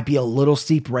 I think, might be a little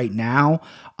steep right now.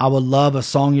 I would love a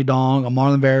Song Yudong, a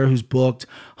Marlon Vera who's booked,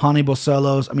 Honey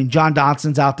Bocelos. I mean, John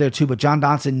Dotson's out there too, but John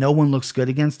Dotson, no one looks good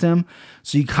against him.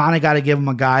 So you kind of got to give him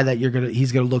a guy that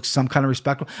he's gonna look some kind of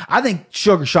respectable. I think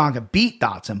Sugar Sean can beat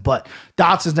Dotson, but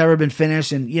Dotson's never been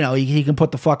finished, and you know he can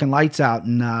put the fucking lights out.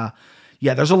 And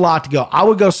yeah, there's a lot to go. I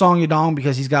would go Song Yudong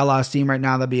because he's got a lot of steam right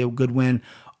now. That'd be a good win.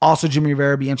 Also, Jimmy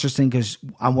Rivera be interesting because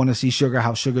I want to see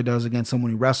how Sugar does against someone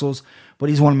who wrestles. But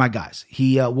he's one of my guys.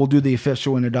 He will do the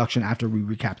official introduction after we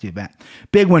recap the event.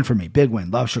 Big win for me. Big win.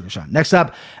 Love Sugar Sean. Next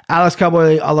up, Alex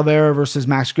Cowboy Oliveira versus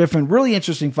Max Griffin. Really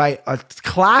interesting fight. A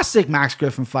classic Max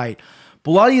Griffin fight.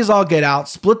 Bloody as all get out.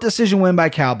 Split decision win by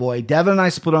Cowboy. Devin and I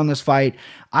split on this fight.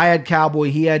 I had Cowboy.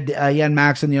 He had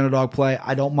Max in the underdog play.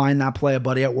 I don't mind that play. A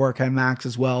buddy at work had Max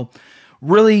as well.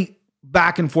 Really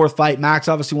back and forth fight. Max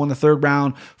obviously won the third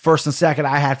round. First and second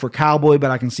I had for Cowboy,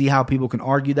 but I can see how people can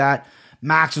argue that.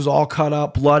 Max was all cut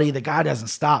up, bloody. The guy doesn't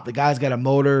stop. The guy's got a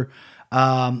motor.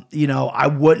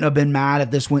 I wouldn't have been mad if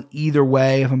this went either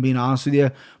way, if I'm being honest with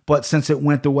you. But since it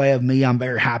went the way of me, I'm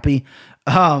very happy.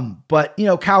 But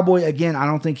Cowboy, again, I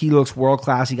don't think he looks world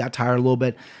class. He got tired a little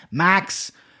bit.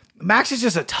 Max is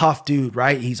just a tough dude,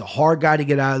 right? He's a hard guy to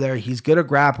get out of there. He's good at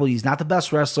grapple. He's not the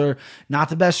best wrestler, not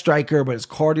the best striker, but his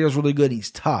cardio is really good. He's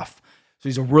tough. So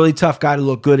he's a really tough guy to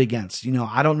look good against.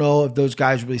 I don't know if those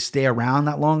guys really stay around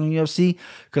that long in the UFC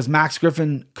because Max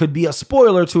Griffin could be a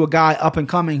spoiler to a guy up and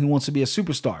coming who wants to be a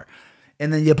superstar.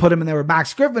 And then you put him in there with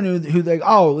Max Griffin, who they,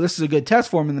 oh, this is a good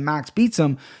test for him, and then Max beats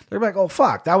him. They're like, oh,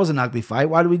 fuck, that was an ugly fight.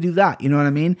 Why did we do that? You know what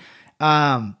I mean?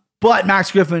 But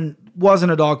Max Griffin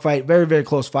wasn't a dog fight. Very, very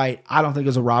close fight. I don't think it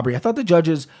was a robbery. I thought the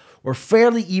judges were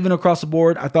fairly even across the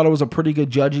board. I thought it was a pretty good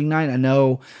judging night. I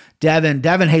know Devin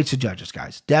hates the judges,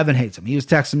 guys. Devin hates them. He was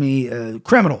texting me,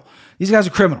 criminal. These guys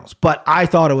are criminals. But I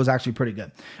thought it was actually pretty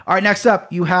good. All right, next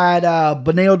up, you had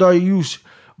Beneil Dariush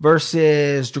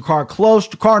versus Drakkar Klose.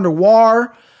 Drakkar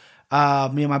Noir.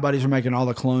 Me and my buddies were making all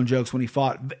the clone jokes when he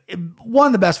fought. One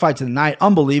of the best fights of the night.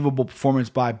 Unbelievable performance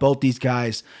by both these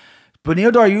guys.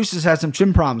 Beneil Dariush has had some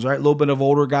chin problems, right? A little bit of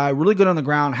older guy, really good on the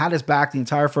ground, had his back the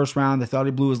entire first round. They thought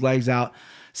he blew his legs out.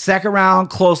 Second round,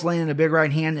 Klose landed a big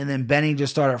right hand, and then Benny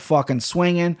just started fucking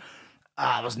swinging.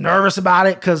 I was nervous about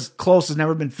it because Klose has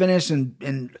never been finished,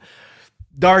 and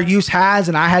Dariush has,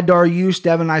 and I had Dariush.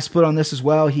 Devin and I split on this as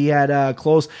well. He had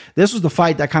close. This was the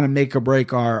fight that kind of make or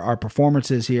break our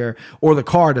performances here, or the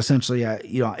card essentially.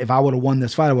 If I would have won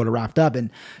this fight, I would have wrapped up.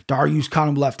 And Dariush caught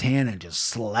him left hand and just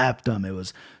slept him. It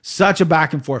was such a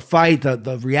back and forth fight.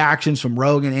 The reactions from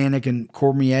Rogan, Anik, and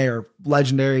Cormier are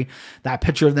legendary. That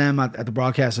picture of them at the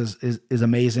broadcast is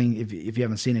amazing. If you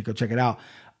haven't seen it, go check it out.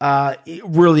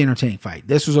 Really entertaining fight.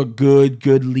 This was a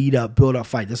good lead up, build up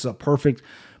fight. This is a perfect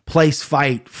place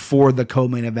fight for the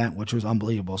co-main event, which was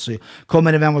unbelievable. So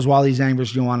co-main event was Wally Zhang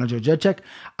versus Joanna Jędrzejczyk.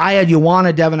 I had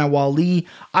Joanna, Devin at Wally.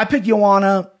 I picked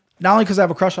Joanna not only because I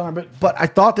have a crush on her, but I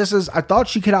thought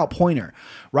she could outpoint her,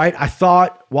 right? I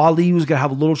thought Wally was going to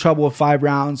have a little trouble with 5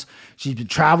 rounds. She's been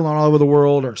traveling all over the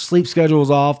world. Her sleep schedule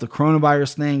was off, the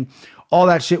coronavirus thing, all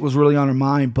that shit was really on her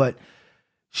mind, but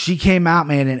she came out,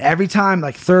 man, and every time,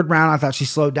 like 3rd round, I thought she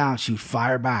slowed down. She would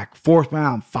fire back. 4th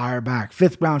round, fire back.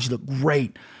 5th round, she looked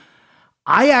great.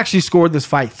 I actually scored this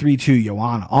fight 3-2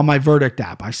 Joanna on my Verdict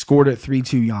app. I scored it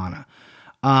 3-2 Joanna.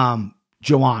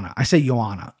 I say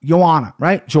Joanna. Joanna,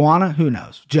 right? Joanna? Who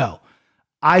knows? Joe.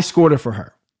 I scored it for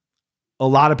her. A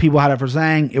lot of people had it for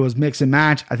Zhang. It was mix and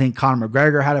match. I think Conor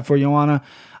McGregor had it for Joanna.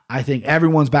 I think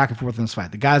everyone's back and forth in this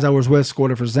fight. The guys I was with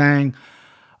scored it for Zhang.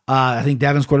 I think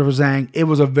Devin scored it for Zhang. It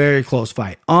was a very close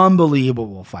fight.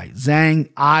 Unbelievable fight. Zhang,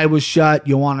 eye was shut.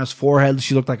 Joanna's forehead,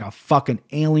 she looked like a fucking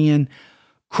alien.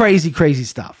 Crazy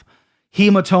stuff.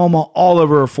 Hematoma all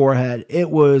over her forehead. It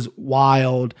was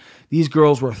wild. These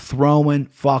girls were throwing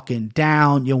fucking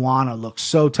down. Joanna looked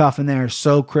so tough in there,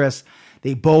 so crisp.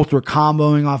 They both were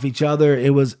comboing off each other.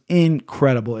 It was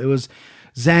incredible.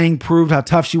 Zhang proved how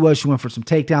tough she was. She went for some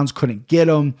takedowns, couldn't get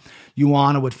them.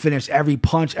 Joanna would finish every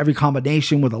punch, every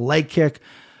combination with a leg kick.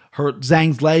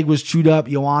 Zhang's leg was chewed up.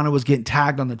 Joanna was getting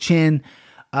tagged on the chin.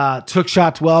 Took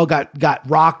shots well, got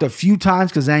rocked a few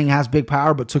times because Zhang has big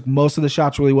power, but took most of the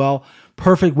shots really well.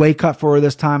 Perfect weight cut for her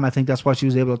this time. I think that's why she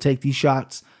was able to take these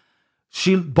shots.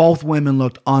 Both women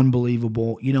looked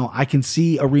unbelievable. I can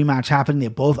see a rematch happening. They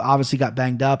both obviously got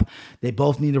banged up. They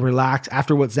both need to relax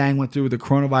after what Zhang went through with the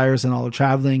coronavirus and all the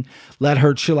traveling. Let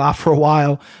her chill out for a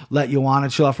while. Let Joanna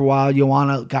chill out for a while.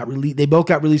 Joanna got released. They both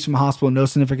got released from the hospital. No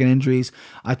significant injuries.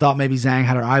 I thought maybe Zhang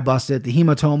had her eye busted. The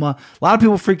hematoma. A lot of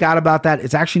people freak out about that.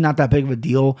 It's actually not that big of a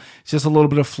deal. It's just a little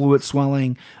bit of fluid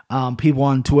swelling. People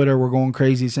on Twitter were going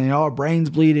crazy saying, "Oh, her brain's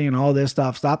bleeding and all this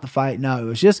stuff. Stop the fight." No, it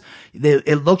was just,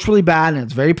 it looks really bad and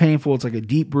it's very painful. It's like a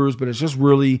deep bruise, but it's just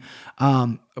really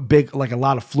big, like a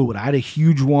lot of fluid. I had a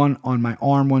huge one on my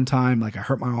arm one time. Like I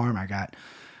hurt my arm. I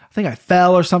think I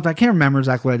fell or something. I can't remember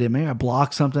exactly what I did. Maybe I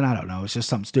blocked something. I don't know. It's just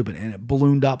something stupid. And it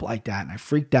ballooned up like that. And I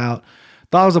freaked out.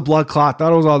 Thought it was a blood clot.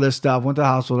 Thought it was all this stuff. Went to the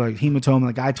hospital, like hematoma.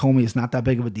 The guy told me it's not that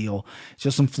big of a deal. It's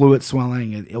just some fluid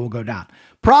swelling. It will go down.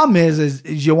 Problem is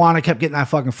Joanna kept getting that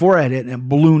fucking forehead hit and it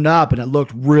ballooned up and it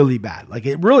looked really bad. Like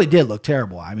it really did look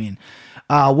terrible. I mean,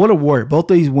 what a warrior. Both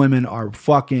of these women are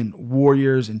fucking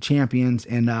warriors and champions.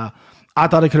 And I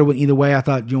thought it could have went either way. I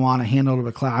thought Joanna handled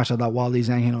the clash. I thought Wally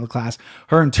Zhang handled the clash.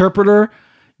 Her interpreter,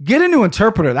 get a new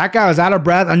interpreter. That guy was out of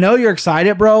breath. I know you're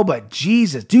excited, bro, but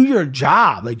Jesus, do your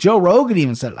job. Like Joe Rogan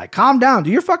even said, like, calm down,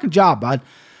 do your fucking job, bud.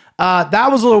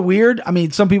 That was a little weird. I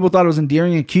mean, some people thought it was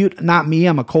endearing and cute. Not me.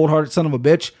 I'm a cold-hearted son of a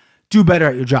bitch. Do better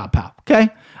at your job, pal. Okay?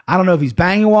 I don't know if he's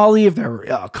banging Wally, if they're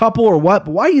a couple or what,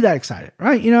 but why are you that excited?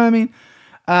 Right? You know what I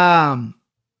mean?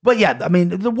 But yeah, I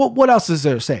mean, what else is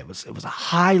there to say? It was a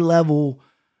high level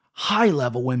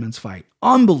women's fight.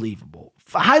 Unbelievable.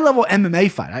 High level MMA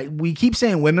fight. We keep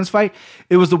saying women's fight.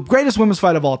 It was the greatest women's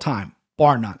fight of all time,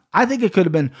 bar none. I think it could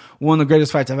have been one of the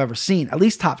greatest fights I've ever seen, at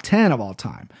least top 10 of all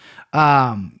time.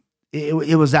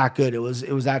 It was that good. It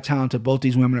was that talented. Both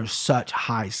these women are such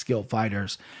high skill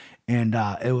fighters. And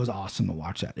it was awesome to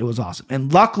watch that. It was awesome.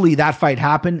 And luckily that fight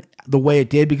happened the way it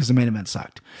did because the main event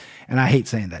sucked. And I hate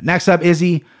saying that. Next up,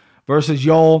 Izzy versus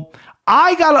Yoel.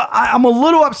 I'm a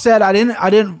little upset. I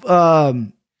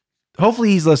didn't hopefully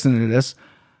he's listening to this.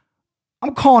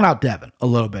 I'm calling out Devin a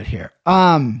little bit here.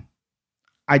 I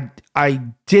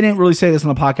didn't really say this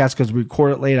on the podcast because we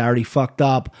recorded it late. I already fucked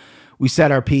up. We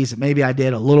said our piece. Maybe I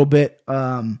did a little bit.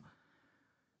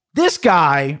 This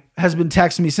guy has been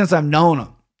texting me since I've known him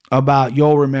about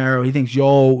Yoel Romero. He thinks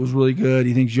Yoel was really good.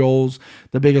 He thinks Yoel's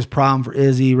the biggest problem for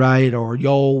Izzy, right? Or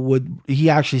he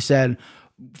actually said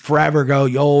forever ago,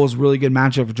 Yoel was a really good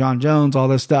matchup for John Jones, all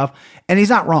this stuff. And he's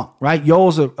not wrong, right?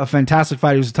 Yoel's a fantastic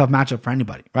fighter. He's a tough matchup for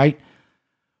anybody, right?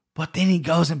 But then he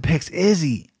goes and picks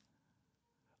Izzy.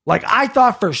 Like, I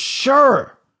thought for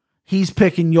sure he's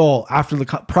picking Yoel after the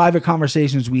private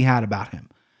conversations we had about him.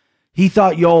 He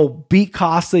thought Yoel beat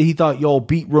Costa. He thought Yoel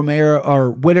beat Romero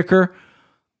or Whitaker.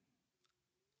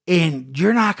 and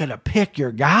you're not going to pick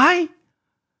your guy?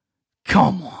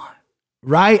 Come on.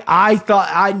 Right?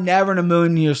 I never in a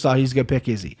million years thought he's going to pick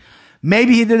Izzy.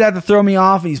 Maybe he did that to throw me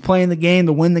off and he's playing the game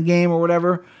to win the game or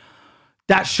whatever.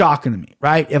 That's shocking to me,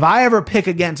 right? If I ever pick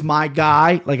against my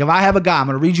guy, like if I have a guy, I'm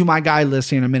going to read you my guy list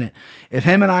here in a minute. If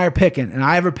him and I are picking and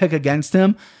I ever pick against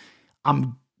him,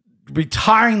 I'm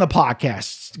retiring the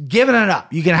podcast, giving it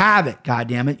up. You can have it. God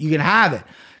damn it. You can have it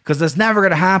because that's never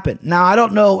going to happen. Now, I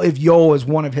don't know if Yoel is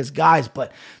one of his guys,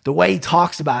 but the way he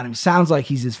talks about him sounds like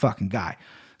he's his fucking guy.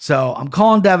 So I'm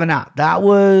calling Devin out. That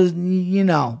was, you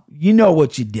know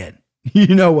what you did.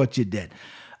 You know what you did.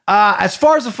 As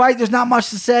far as the fight, there's not much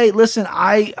to say. Listen,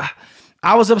 I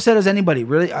was upset as anybody.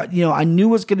 Really, I knew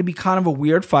it was going to be kind of a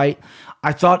weird fight.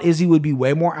 I thought Izzy would be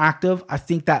way more active. I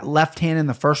think that left hand in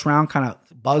the first round kind of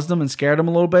buzzed him and scared him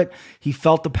a little bit. He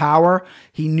felt the power.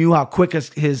 He knew how quick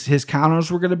his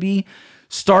counters were going to be.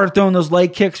 Started throwing those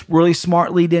leg kicks really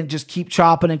smartly. Didn't just keep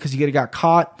chopping it because he could have got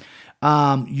caught.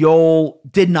 Yoel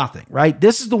did nothing, right?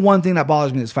 This is the one thing that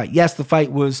bothers me in this fight. Yes, the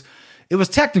fight was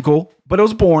technical, but it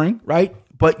was boring, right?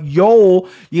 But Yoel,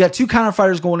 you got two counter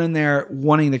fighters going in there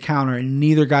wanting the counter, and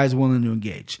neither guy's willing to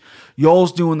engage.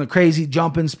 Yoel's doing the crazy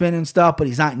jumping, spinning stuff, but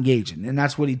he's not engaging, and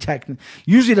that's what he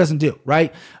usually doesn't do,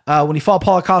 right? When he fought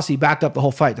Paulo Costa, he backed up the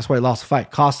whole fight. That's why he lost the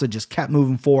fight. Costa just kept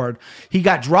moving forward. He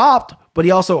got dropped, but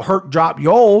he also dropped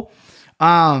Yoel.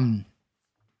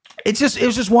 It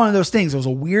was just one of those things. It was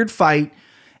a weird fight.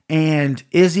 And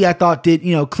Izzy, I thought, did,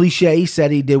 cliche, he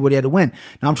said he did what he had to win.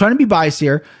 Now, I'm trying to be biased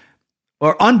here,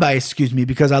 or unbiased, excuse me,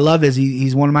 because I love Izzy.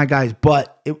 He's one of my guys,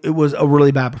 but it was a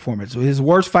really bad performance. His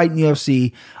worst fight in the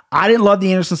UFC. I didn't love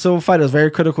the Anderson Silva fight. I was very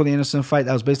critical of the Anderson fight.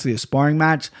 That was basically a sparring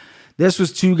match. This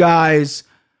was two guys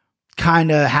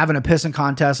kind of having a pissing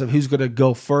contest of who's going to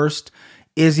go first.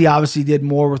 Izzy obviously did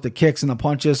more with the kicks and the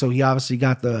punches, so he obviously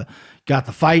got the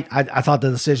fight. I thought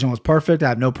the decision was perfect. I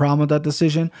have no problem with that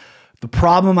decision. The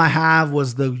problem I have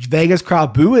was the Vegas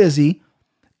crowd boo Izzy,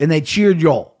 and they cheered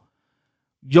Yoel.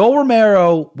 Yoel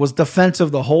Romero was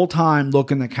defensive the whole time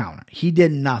looking to counter. He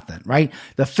did nothing, right?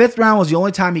 The fifth round was the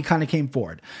only time he kind of came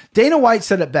forward. Dana White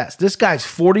said it best. This guy's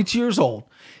 42 years old.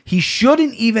 He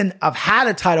shouldn't even have had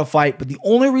a title fight, but the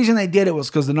only reason they did it was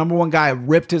because the number one guy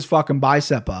ripped his fucking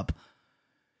bicep up.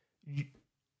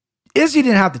 Izzy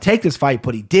didn't have to take this fight,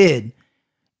 but he did.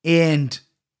 And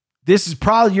this is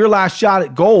probably your last shot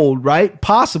at gold, right?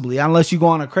 Possibly, unless you go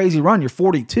on a crazy run. You're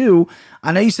 42.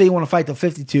 I know you say you want to fight till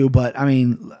 52, but I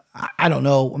mean, I don't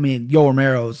know. I mean, Yoel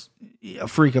Romero's a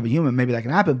freak of a human. Maybe that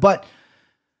can happen. But,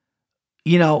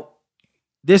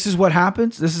 this is what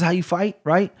happens. This is how you fight,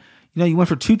 right? You went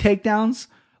for 2 takedowns.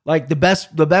 Like the best,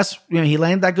 he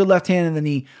landed that good left hand and then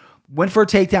he went for a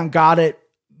takedown, got it.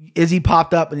 Izzy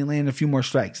popped up and he landed a few more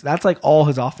strikes. That's like all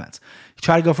his offense. He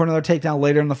tried to go for another takedown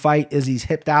later in the fight. Izzy's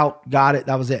hipped out, got it.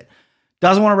 That was it.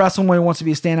 Doesn't want to wrestle when he wants to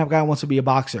be a stand-up guy, wants to be a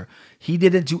boxer. He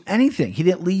didn't do anything. He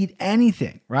didn't lead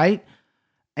anything, right?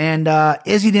 And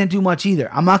Izzy didn't do much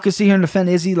either. I'm not going to sit here and defend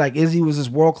Izzy like Izzy was this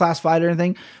world-class fighter or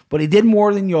anything, but he did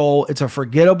more than Yoel. It's a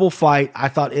forgettable fight. I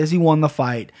thought Izzy won the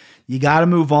fight. You got to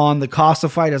move on. The Costa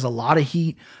fight has a lot of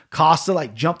heat. Costa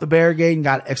jumped the barricade and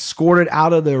got escorted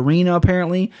out of the arena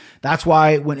apparently. That's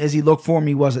why when Izzy looked for him,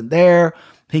 he wasn't there.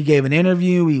 He gave an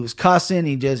interview. He was cussing.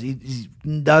 He's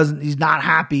not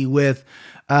happy with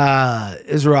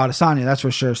Israel Adesanya, that's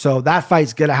for sure. So that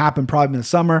fight's going to happen probably in the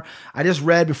summer. I just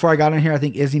read before I got in here, I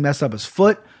think Izzy messed up his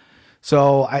foot.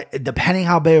 So depending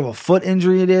how big of a foot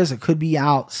injury it is, it could be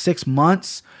out 6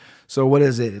 months. So what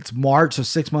is it? It's March, so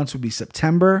 6 months would be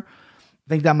September. I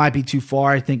think that might be too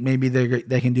far. I think maybe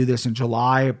they can do this in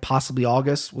July, possibly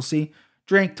August. We'll see.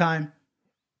 Drink time.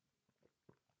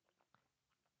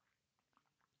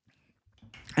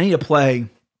 I need to play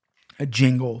a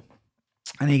jingle.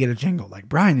 I need to get a jingle. Like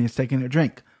Brian is taking a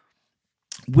drink.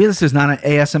 This is not an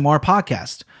ASMR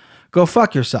podcast. Go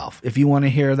fuck yourself. If you want to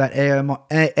hear that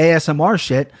ASMR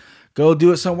shit, go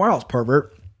do it somewhere else,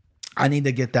 pervert. I need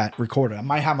to get that recorded. I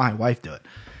might have my wife do it.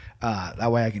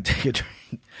 That way I can take a drink.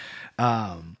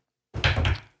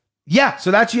 Yeah,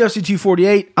 so that's UFC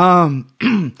 248.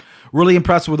 Really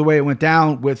impressed with the way it went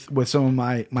down with some of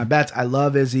my bets. I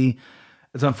love Izzy.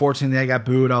 It's unfortunate that he got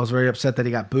booed. I was very upset that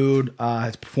he got booed.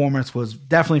 His performance was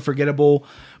definitely forgettable,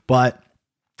 but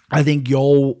I think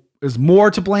Yoel is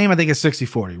more to blame. I think it's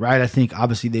 60-40, right? I think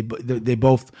obviously they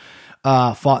both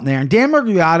fought in there. And Dan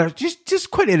Miragliotta,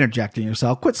 just quit interjecting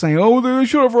yourself. Quit saying, oh, they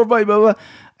should have for a fight, blah, blah.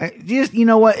 Just, you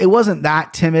know what? It wasn't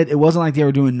that timid. It wasn't like they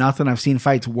were doing nothing. I've seen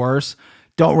fights worse.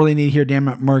 Don't really need to hear Dan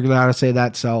Miragliotta say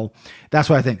that. So that's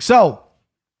what I think. So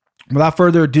Without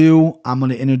further ado, I'm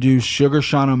going to introduce Sugar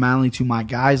Sean O'Malley to my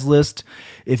guys list.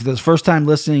 If it's the first time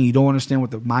listening, you don't understand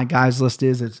what my guys list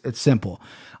is, it's simple.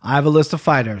 I have a list of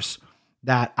fighters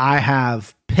that I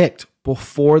have picked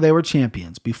before they were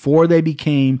champions, before they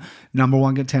became number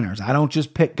one contenders. I don't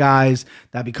just pick guys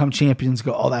that become champions and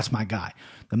go, oh, that's my guy.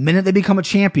 The minute they become a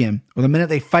champion or the minute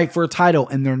they fight for a title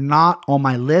and they're not on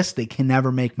my list, they can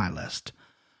never make my list.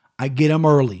 I get them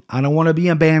early. I don't want to be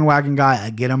a bandwagon guy. I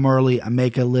get them early. I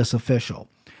make a list official.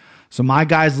 So my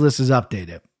guys list is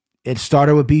updated. It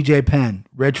started with BJ Penn,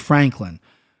 Rich Franklin.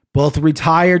 Both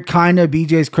retired, kind of.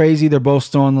 BJ's crazy. They're both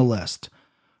still on the list.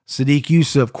 Sadiq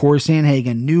Yusuf, Corey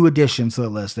Sandhagen, new additions to the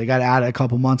list. They got added a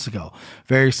couple months ago.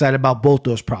 Very excited about both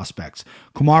those prospects.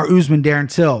 Kamar Usman,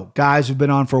 Darren Till, guys who've been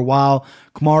on for a while.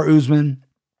 Kamar Usman,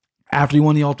 after he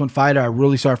won the Ultimate Fighter, I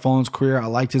really started following his career. I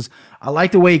liked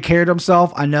the way he carried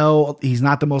himself. I know he's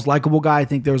not the most likable guy. I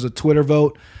think there was a Twitter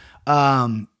vote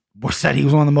where said he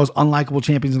was one of the most unlikable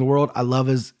champions in the world. I love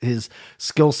his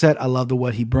skill set. I love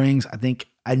what he brings.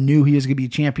 I knew he was going to be a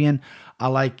champion. I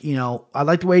like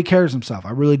the way he carries himself.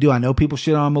 I really do. I know people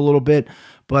shit on him a little bit,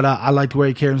 but I like the way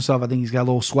he carries himself. I think he's got a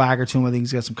little swagger to him. I think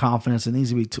he's got some confidence. And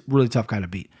he's going to be really tough guy to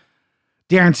beat.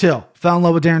 Darren Till. Fell in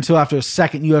love with Darren Till after his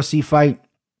second UFC fight.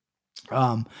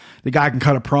 The guy can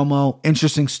cut a promo.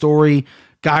 Interesting story.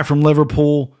 Guy from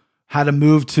Liverpool had to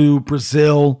move to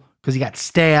Brazil because he got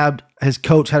stabbed. His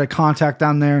coach had a contact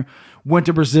down there. Went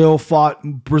to Brazil, fought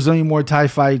Brazilian Muay Thai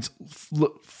fights,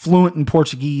 fluent in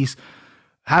Portuguese.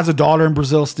 Has a daughter in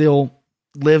Brazil still.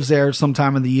 Lives there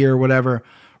sometime in the year or whatever.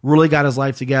 Really got his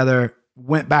life together.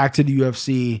 Went back to the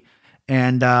UFC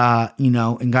and got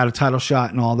a title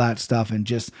shot and all that stuff. And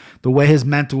just the way his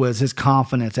mental is, his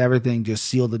confidence, everything just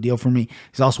sealed the deal for me.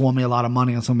 He's also won me a lot of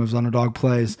money on some of his underdog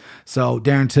plays. So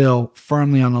Darren Till,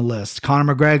 firmly on the list.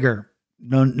 Conor McGregor,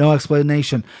 no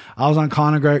explanation. I was on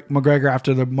Conor McGregor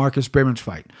after the Marcus Brimage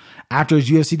fight. After his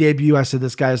UFC debut, I said,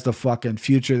 this guy's the fucking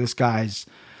future.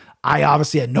 I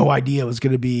obviously had no idea it was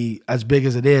going to be as big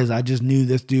as it is. I just knew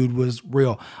this dude was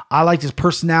real. I liked his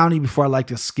personality before I liked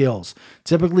his skills.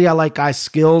 Typically, I like guys'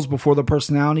 skills before the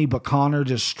personality, but Conor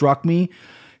just struck me.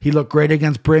 He looked great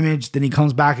against Brimage. Then he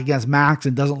comes back against Max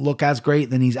and doesn't look as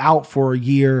great. Then he's out for a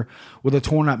year with a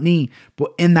torn up knee.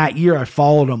 But in that year, I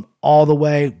followed him all the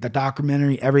way, the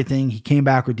documentary, everything. He came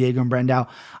back with Diego and Brandao.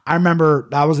 I remember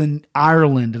I was in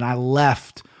Ireland and I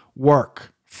left work.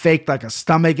 Faked like a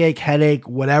stomach ache, headache,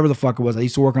 whatever the fuck it was. I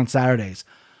used to work on Saturdays.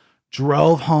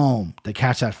 Drove home to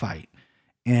catch that fight.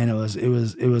 And it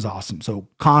was awesome. So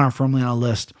Conor firmly on a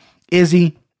list.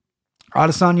 Izzy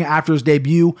Adesanya, after his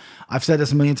debut, I've said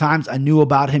this a million times. I knew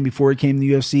about him before he came to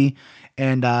the UFC.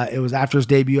 And it was after his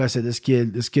debut, I said, this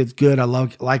kid's good. I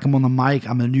like him on the mic.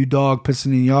 I'm a new dog, pissing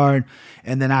in the yard.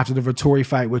 And then after the Vettori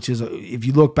fight, which is, if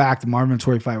you look back, the Marvin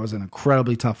Vettori fight was an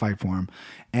incredibly tough fight for him.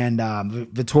 And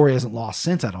Vettori hasn't lost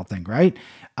since, I don't think, right?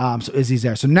 So Izzy's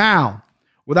there. So now,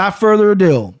 without further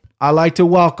ado, I'd like to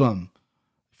welcome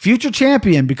future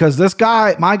champion, because this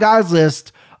guy, my guys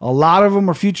list, a lot of them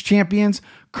are future champions,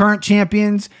 current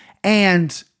champions,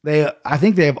 and I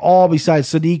think they have all, besides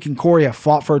Sadiq and Corey, have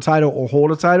fought for a title or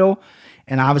hold a title,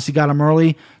 and obviously got them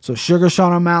early. So Sugar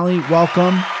Sean O'Malley,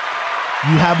 welcome.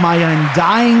 You have my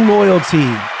undying loyalty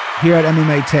here at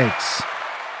MMA Takes.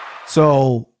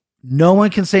 So no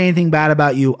one can say anything bad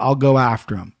about you. I'll go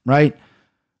after him, right?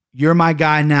 You're my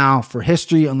guy now for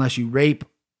history. Unless you rape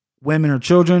women or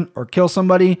children or kill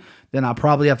somebody, then I'll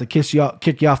probably have to kick you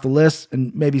off the list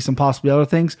and maybe some possibly other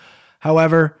things.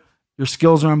 However, your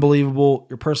skills are unbelievable.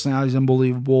 Your personality is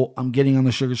unbelievable. I'm getting on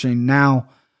the Sugar train now.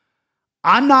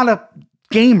 I'm not a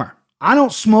gamer. I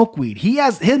don't smoke weed.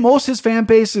 Most of his fan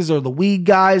bases are the weed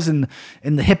guys and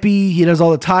the hippie. He does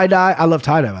all the tie-dye. I love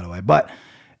tie-dye, by the way. But,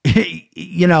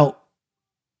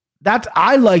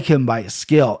 I like him by his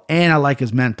skill, and I like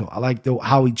his mental. I like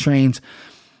how he trains.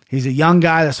 He's a young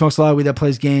guy that smokes a lot of weed, that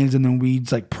plays games, and then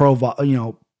weeds like proverbs.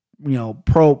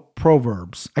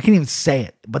 I can't even say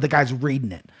it, but the guy's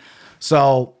reading it.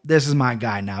 So this is my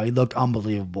guy now. He looked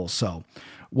unbelievable. So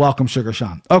welcome, Sugar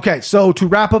Sean. Okay, so to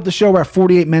wrap up the show, we're at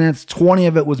 48 minutes. 20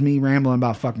 of it was me rambling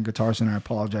about fucking Guitar Center. I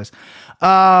apologize.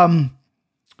 I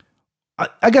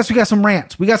guess we got some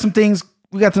rants. We got some things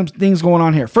going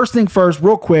on here. First thing first,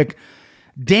 real quick.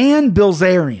 Dan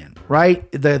Bilzerian,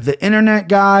 right? The internet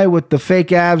guy with the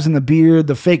fake abs and the beard,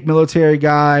 the fake military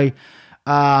guy.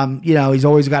 He's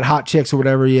always got hot chicks or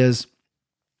whatever he is.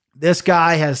 This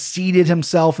guy has seeded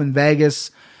himself in Vegas.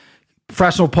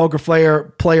 Professional poker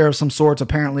player of some sorts.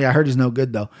 Apparently, I heard he's no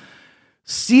good though.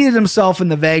 Seeded himself in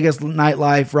the Vegas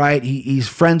nightlife, right? He's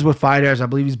friends with fighters. I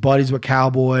believe he's buddies with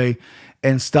Cowboy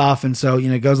and stuff. And so,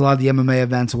 goes a lot of the MMA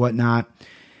events and whatnot.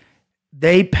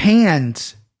 they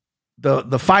panned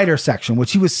the fighter section,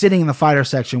 which he was sitting in the fighter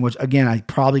section, which again, I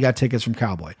probably got tickets from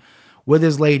Cowboy with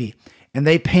his lady. And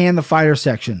they panned the fighter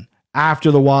section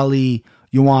after the Wally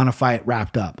Joanna fight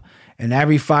wrapped up. And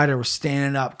every fighter was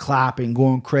standing up, clapping,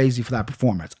 going crazy for that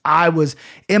performance. I was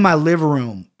in my living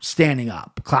room standing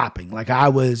up, clapping.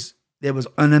 It was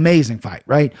an amazing fight,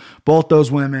 right? Both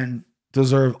those women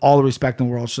deserve all the respect in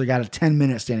the world. So they got a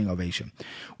 10-minute standing ovation.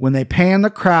 When they panned the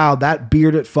crowd, that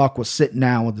bearded fuck was sitting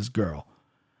down with this girl.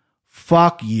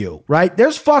 Fuck you, right?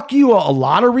 There's fuck you a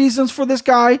lot of reasons for this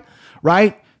guy,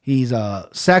 right? He's a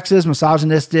sexist,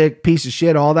 misogynistic, piece of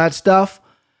shit, all that stuff.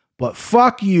 But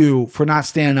fuck you for not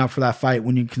standing up for that fight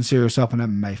when you consider yourself an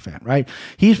MMA fan, right?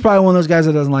 He's probably one of those guys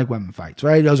that doesn't like women fights,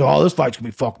 right? He goes, oh, this fight's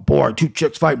going to be fucking boring. 2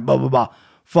 chicks fighting, blah, blah, blah.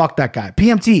 Fuck that guy.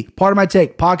 PMT, Part of My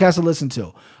Take, podcast to listen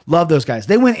to. Love those guys.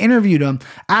 They went and interviewed him.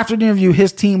 After the interview,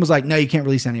 his team was like, no, you can't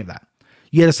release any of that.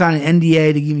 You had to sign an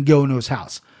NDA to even go into his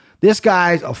house. This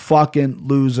guy's a fucking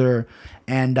loser.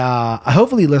 And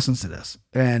hopefully he listens to this.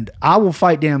 And I will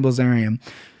fight Dan Bilzerian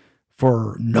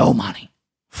for no money.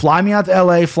 Fly me out to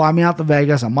LA, fly me out to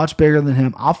Vegas. I'm much bigger than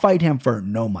him. I'll fight him for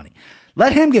no money.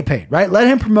 Let him get paid, right? Let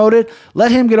him promote it.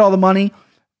 Let him get all the money.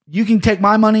 You can take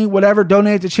my money, whatever,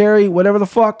 donate it to charity, whatever the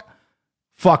fuck.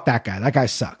 Fuck that guy. That guy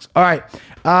sucks. All right.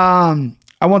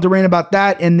 I want to rant about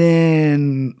that. And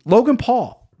then Logan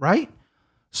Paul, right?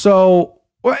 So,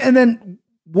 and then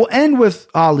we'll end with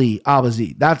Ali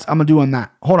Abazi. I'm going to do on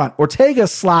that. Hold on. Ortega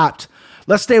slapped.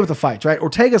 Let's stay with the fights, right?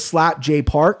 Ortega slapped Jay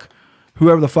Park.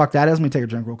 Whoever the fuck that is. Let me take a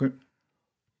drink real quick.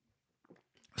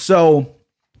 So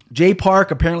Jay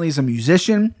Park apparently is a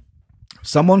musician,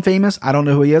 someone famous. I don't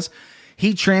know who he is.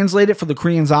 He translated for the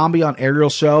Korean Zombie on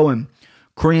Ariel's show, and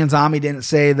Korean Zombie didn't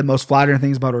say the most flattering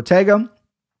things about Ortega.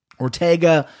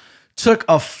 Ortega took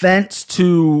offense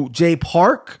to Jay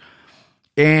Park,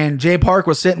 and Jay Park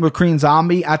was sitting with Korean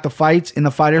Zombie at the fights in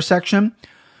the fighter section.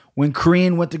 When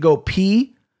Korean went to go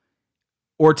pee,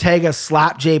 Ortega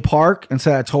slapped Jay Park and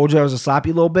said, I told you I was a slappy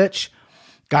little bitch.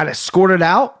 Got escorted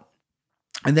out.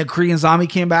 And then Korean Zombie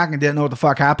came back and didn't know what the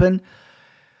fuck happened.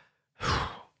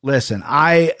 Listen,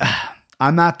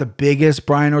 I'm not the biggest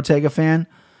Brian Ortega fan.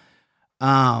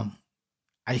 I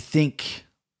think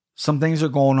some things are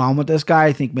going on with this guy.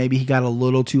 I think maybe he got a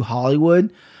little too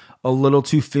Hollywood, a little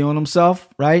too feeling himself,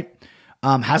 right?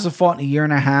 Hasn't fought in a year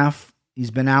and a half. He's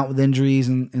been out with injuries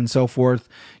and so forth.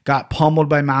 Got pummeled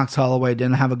by Max Holloway.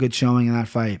 Didn't have a good showing in that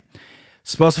fight.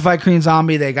 Supposed to fight Korean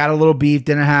Zombie. They got a little beef.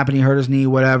 Didn't happen. He hurt his knee,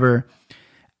 whatever.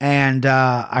 And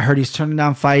I heard he's turning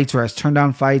down fights or has turned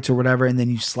down fights or whatever. And then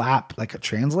you slap like a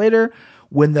translator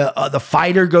when the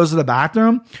fighter goes to the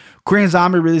bathroom. Korean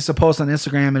Zombie released a post on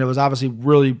Instagram, and it was obviously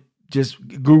really just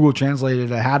Google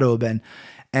translated. It had to have been.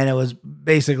 And it was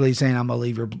basically saying, I'm going to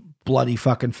leave your bloody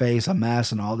fucking face a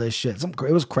mess and all this shit.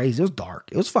 It was crazy. It was dark.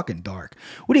 It was fucking dark.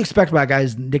 What do you expect about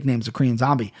guys' nicknames of Korean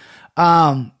Zombie?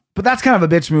 But that's kind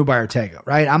of a bitch move by Ortega,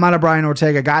 right? I'm not a Brian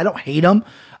Ortega guy. I don't hate him.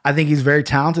 I think he's very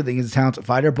talented. I think he's a talented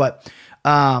fighter, but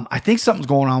I think something's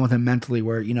going on with him mentally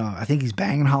where, I think he's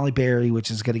banging Holly Berry, which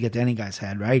is going to get to any guy's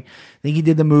head, right? I think he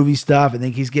did the movie stuff. I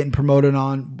think he's getting promoted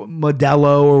on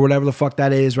Modelo or whatever the fuck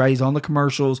that is, right? He's on the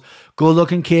commercials. Good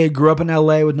looking kid, grew up in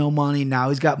LA with no money. Now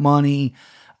he's got money.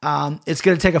 It's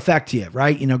going to take effect to you,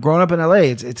 right? Growing up in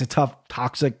LA, it's a tough,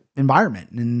 toxic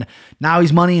environment. And now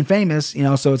he's money and famous,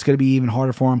 so it's going to be even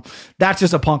harder for him. That's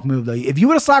just a punk move, though. If you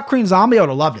would have slapped Korean Zombie, I would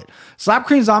have loved it. Slap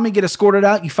Korean Zombie, get escorted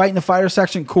out, you fight in the fighter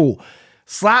section, cool.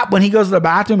 Slap when he goes to the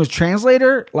bathroom as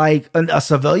translator, like a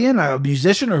civilian, a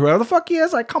musician, or whoever the fuck he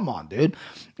is, like, come on, dude.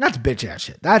 That's bitch ass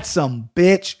shit. That's some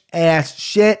bitch ass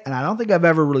shit. And I don't think I've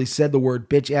ever really said the word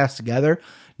bitch ass together.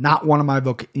 Not one of my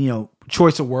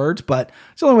choice of words, but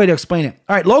it's the only way to explain it.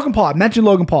 All right, Logan Paul. I mentioned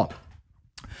Logan Paul.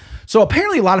 So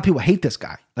apparently a lot of people hate this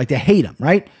guy. Like they hate him,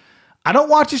 right? I don't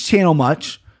watch his channel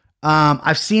much.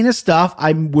 I've seen his stuff.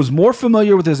 I was more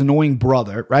familiar with his annoying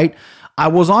brother, right? I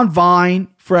was on Vine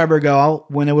forever ago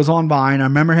when it was on Vine. I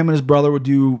remember him and his brother would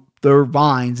do their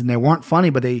Vines and they weren't funny,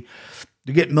 but they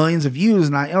get millions of views.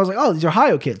 And I was like, oh, these are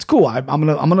Ohio kids. Cool. I'm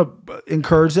gonna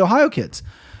encourage the Ohio kids.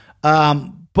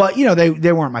 But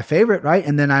they weren't my favorite, right?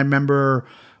 And then I remember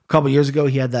a couple of years ago,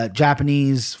 he had that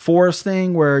Japanese forest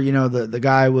thing where, the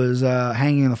guy was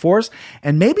hanging in the forest.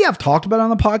 And maybe I've talked about it on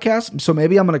the podcast, so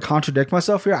maybe I'm going to contradict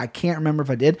myself here. I can't remember if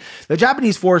I did. The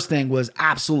Japanese forest thing was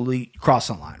absolutely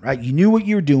crossing the line, right? You knew what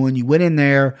you were doing. You went in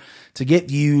there to get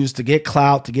views, to get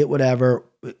clout, to get whatever.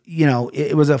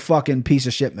 It was a fucking piece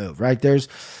of shit move, right?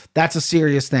 That's a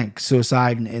serious thing.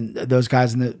 Suicide and those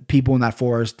guys and the people in that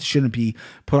forest shouldn't be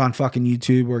put on fucking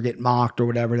YouTube or get mocked or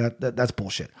whatever. That's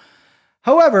bullshit.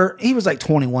 However, he was like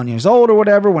 21 years old or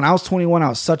whatever. When I was 21, I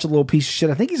was such a little piece of shit.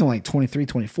 I think he's only like 23,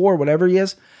 24, whatever he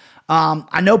is.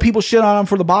 I know people shit on him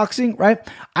for the boxing, right?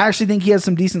 I actually think he has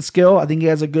some decent skill. I think he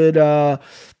has a good, I've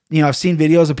seen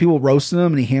videos of people roasting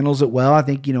him and he handles it well. I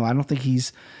think, I don't think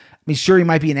sure, he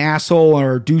might be an asshole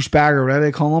or a douchebag or whatever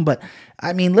they call him. But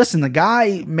I mean, listen, the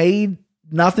guy made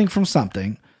nothing from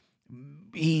something.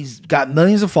 He's got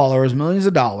millions of followers, millions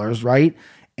of dollars, right?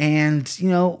 And,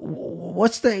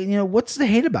 what's the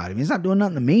hate about him? He's not doing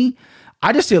nothing to me.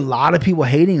 I just see a lot of people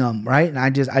hating him, right? And I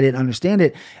didn't understand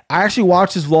it. I actually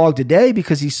watched his vlog today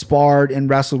because he sparred and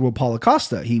wrestled with Paulo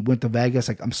Costa. He went to Vegas,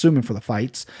 like I'm assuming for the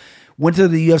fights. Went to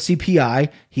the UFC PI.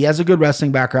 He has a good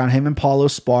wrestling background. Him and Paulo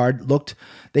sparred.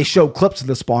 They showed clips of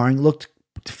the sparring. Looked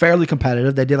fairly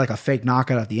competitive. They did like a fake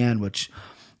knockout at the end, which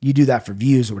you do that for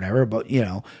views or whatever. But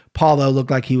Paulo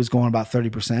looked like he was going about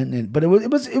 30%. But it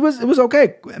was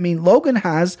okay. I mean, Logan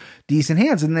has decent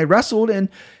hands, and they wrestled and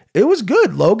it was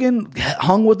good. Logan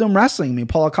hung with them wrestling. I mean,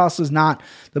 Paulo Costa's not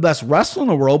the best wrestler in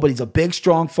the world, but he's a big,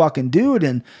 strong fucking dude.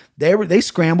 And they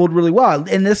scrambled really well.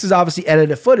 And this is obviously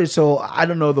edited footage, so I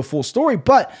don't know the full story.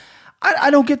 But I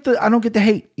don't get the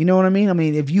hate. You know what I mean? I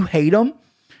mean, if you hate him,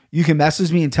 you can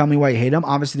message me and tell me why you hate him.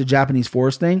 Obviously, the Japanese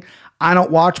Force thing. I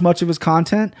don't watch much of his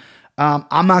content.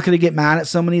 I'm not going to get mad at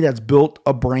somebody that's built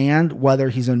a brand, whether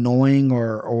he's annoying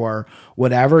or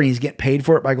whatever, and he's getting paid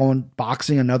for it by going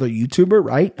boxing another YouTuber,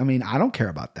 right? I mean, I don't care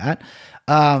about that.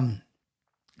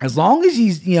 As long as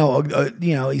he's, he's,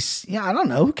 I don't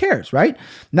know, who cares, right?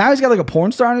 Now he's got like a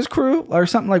porn star in his crew or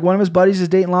something. Like one of his buddies is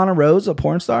dating Lana Rhoades, a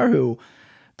porn star who,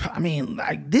 I mean,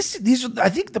 like these are, I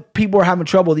think the people are having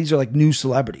trouble. These are like new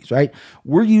celebrities, right?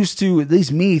 We're used to, at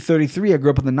least me, 33, I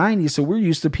grew up in the 90s. So we're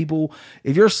used to people,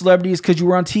 if you're a celebrity, it's because you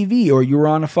were on TV or you were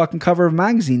on a fucking cover of a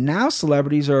magazine. Now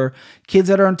celebrities are kids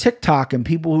that are on TikTok and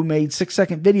people who made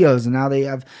 6-second videos, and now they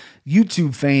have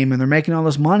YouTube fame and they're making all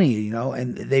this money,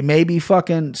 and they may be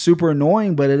fucking super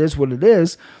annoying, but it is what it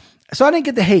is. So I didn't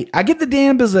get the hate. I get the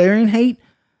Dan Bilzerian hate,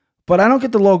 but I don't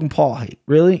get the Logan Paul hate,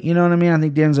 really. You know what I mean? I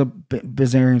think Dan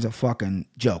Bilzerian's a fucking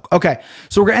joke. Okay,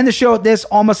 so we're going to end the show at this,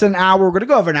 almost an hour. We're going to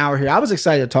go over an hour here. I was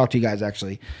excited to talk to you guys,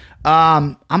 actually.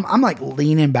 I'm like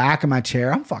leaning back in my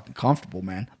chair. I'm fucking comfortable,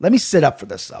 man. Let me sit up for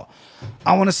this, though.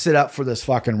 I want to sit up for this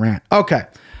fucking rant. Okay.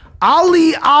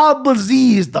 Ali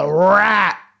Al-Aziz, the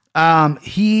rat.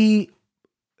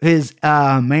 His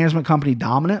management company,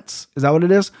 Dominance, is that what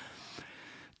it is?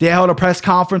 They held a press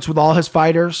conference with all his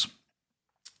fighters.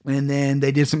 And then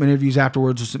they did some interviews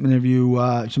afterwards, or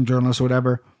some journalists or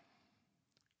whatever.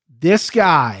 This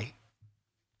guy,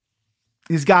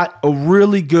 he's got a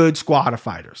really good squad of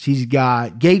fighters. He's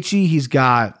got Gaethje, he's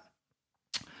got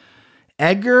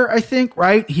Edgar, I think,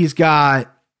 right? He's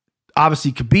got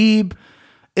obviously Khabib,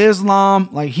 Islam.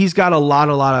 Like he's got a lot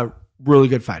of really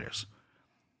good fighters.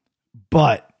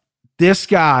 But this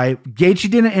guy,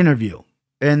 Gaethje did an interview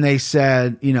and they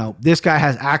said, this guy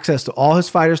has access to all his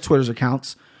fighters' Twitter's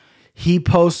accounts. He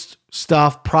posts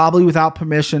stuff probably without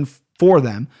permission for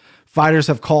them. Fighters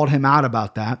have called him out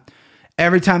about that.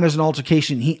 Every time there's an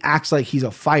altercation, he acts like he's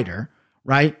a fighter,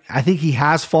 right? I think he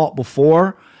has fought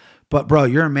before, but bro,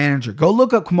 you're a manager. Go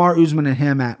look up Kamaru Usman and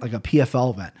him at like a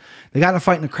PFL event. They got in a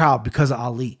fight in the crowd because of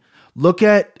Ali. Look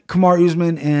at Kamaru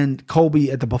Usman and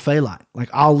Colby at the buffet line. Like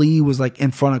Ali was like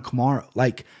in front of Kamaru.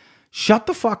 Like, shut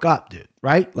the fuck up, dude,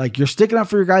 right? Like you're sticking up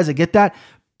for your guys. I get that.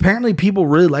 Apparently people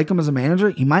really like him as a manager.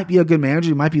 He might be a good manager.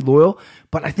 He might be loyal,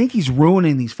 but I think he's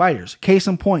ruining these fighters. Case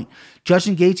in point,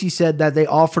 Justin Gaethje said that they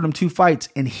offered him 2 fights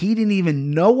and he didn't even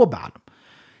know about them.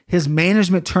 His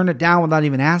management turned it down without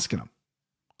even asking him.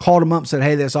 Called him up and said,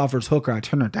 hey, this offers Hooker. I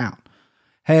turned it down.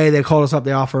 Hey, they called us up.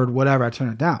 They offered whatever. I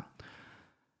turned it down.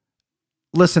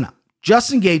 Listen up.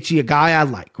 Justin Gaethje, a guy I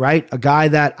like, right? A guy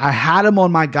that I had him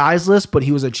on my guys list, but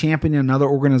he was a champion in another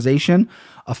organization,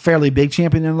 a fairly big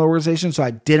champion in another organization, so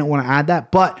I didn't want to add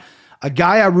that. But a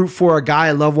guy I root for, a guy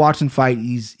I love watching fight.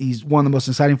 He's one of the most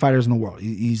exciting fighters in the world.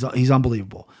 He's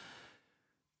unbelievable.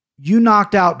 You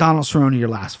knocked out Donald Cerrone your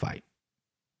last fight.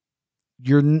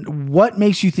 What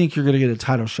makes you think you're going to get a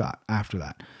title shot after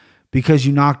that? Because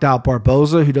you knocked out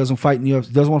Barboza, who doesn't fight in the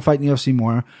UFC, doesn't want to fight in the UFC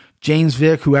more. James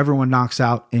Vick, who everyone knocks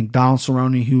out, and Donald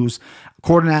Cerrone, who's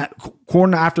according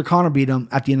to after Conor beat him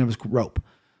at the end of his rope.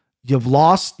 You've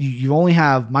lost. You only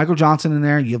have Michael Johnson in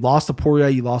there. You've lost to Poirier.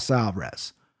 You lost to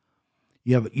Alvarez.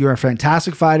 You're a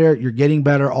fantastic fighter. You're getting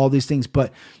better. All these things,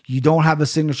 but you don't have a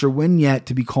signature win yet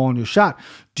to be calling your shot.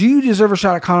 Do you deserve a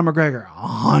shot at Conor McGregor?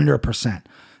 100%.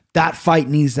 That fight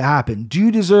needs to happen. Do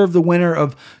you deserve the winner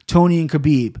of Tony and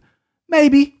Khabib?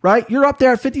 Maybe, right? You're up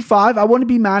there at 55. I wouldn't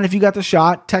be mad if you got the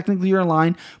shot. Technically, you're in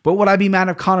line. But would I be mad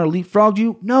if Conor leapfrogged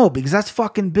you? No, because that's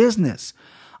fucking business.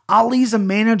 Ali's a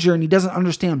manager and he doesn't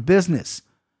understand business.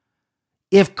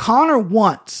 If Conor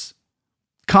wants,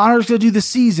 Conor's going to do the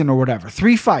season or whatever,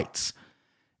 3 fights.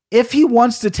 If he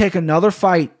wants to take another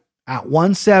fight at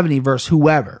 170 versus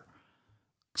whoever,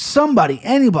 somebody,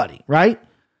 anybody, right?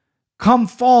 Come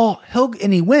fall,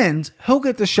 and he wins, he'll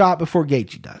get the shot before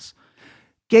Gaethje does.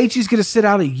 Gaethje's going to sit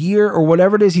out a year or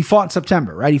whatever it is. He fought in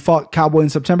September, right? He fought Cowboy in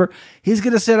September. He's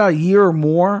going to sit out a year or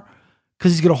more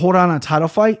because he's going to hold on a title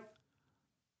fight.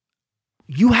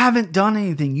 You haven't done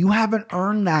anything. You haven't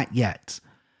earned that yet.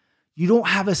 You don't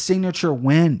have a signature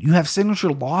win. You have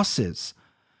signature losses.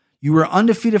 You were an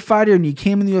undefeated fighter and you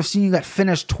came in the UFC and you got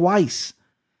finished twice.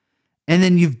 And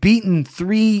then you've beaten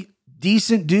 3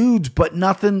 decent dudes, but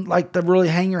nothing like to really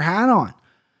hang your hat on.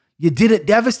 You did it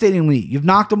devastatingly. You've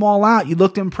knocked them all out. You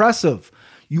looked impressive.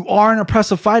 You are an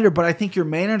impressive fighter, but I think your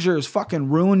manager is fucking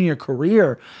ruining your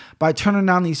career by turning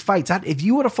down these fights. If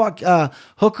you would have fought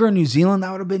Hooker in New Zealand,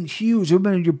 that would have been huge. It would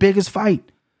have been your biggest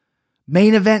fight.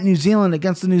 Main event New Zealand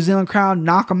against the New Zealand crowd.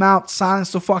 Knock them out.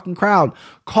 Silence the fucking crowd.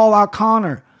 Call out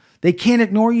Conor. They can't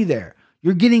ignore you there.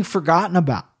 You're getting forgotten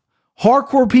about.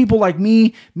 Hardcore people like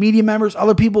me, media members,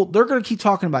 other people, they're going to keep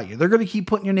talking about you. They're going to keep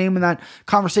putting your name in that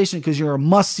conversation because you're a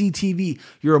must-see TV.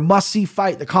 You're a must-see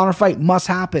fight. The Conor fight must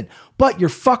happen. But you're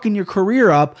fucking your career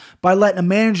up by letting a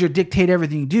manager dictate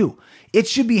everything you do. It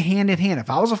should be hand in hand. If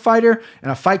I was a fighter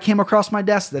and a fight came across my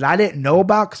desk that I didn't know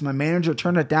about because my manager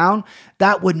turned it down,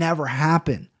 that would never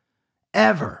happen.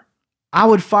 Ever. I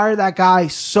would fire that guy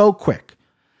so quick.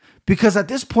 Because at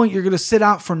this point, you're going to sit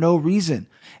out for no reason.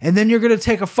 And then you're going to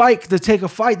take a fight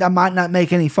that might not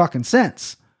make any fucking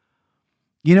sense.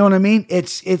 You know what I mean?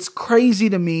 It's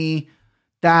crazy to me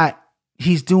that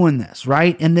he's doing this,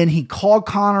 right? And then he called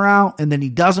Conor out, and then he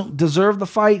doesn't deserve the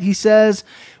fight, he says.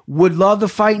 Would love to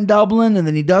fight in Dublin, and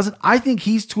then he doesn't. I think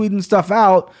he's tweeting stuff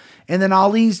out, and then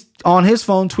Ali's on his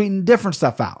phone tweeting different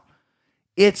stuff out.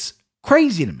 It's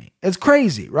crazy to me. It's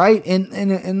crazy, right? And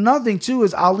another thing, too,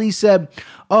 is Ali said,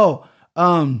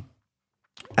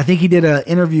 I think he did an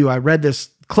interview. I read this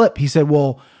clip. He said,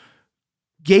 well,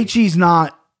 Khabib's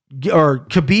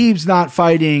not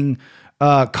fighting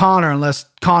Conor unless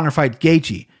Conor fights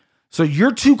Gaethje. So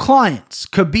your 2 clients,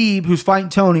 Khabib, who's fighting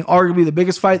Tony, arguably the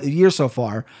biggest fight of the year so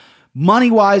far,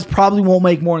 money-wise probably won't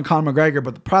make more than Conor McGregor,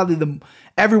 but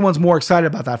everyone's more excited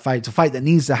about that fight. It's a fight that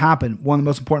needs to happen. One of the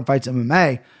most important fights in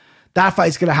MMA. That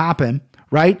fight's going to happen,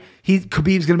 right?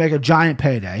 Khabib's going to make a giant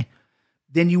payday.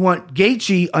 Then you want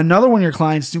Gaethje, another one of your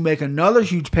clients, to make another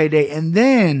huge payday, and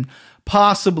then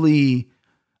possibly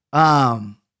we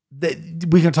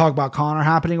can talk about Conor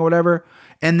happening or whatever.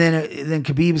 And then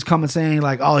Khabib is coming saying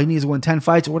like, oh, he needs to win 10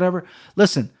 fights or whatever.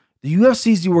 Listen, the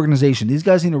UFC is the organization. These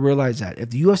guys need to realize that.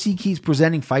 If the UFC keeps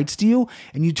presenting fights to you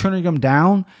and you turning them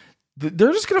down,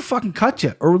 they're just going to fucking cut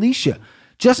you or release you.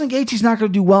 Justin Gaethje's not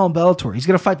going to do well in Bellator. He's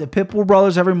going to fight the Pitbull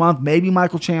brothers every month, maybe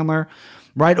Michael Chandler.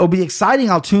 Right? It'll be exciting.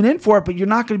 I'll tune in for it, but you're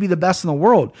not going to be the best in the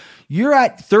world. You're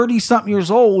at 30-something years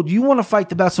old. You want to fight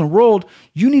the best in the world.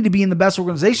 You need to be in the best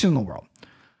organization in the world.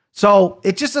 So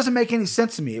it just doesn't make any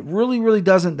sense to me. It really, really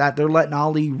doesn't that they're letting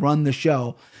Ali run the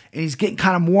show. And he's getting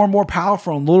kind of more and more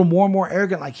powerful and a little more and more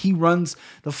arrogant. Like he runs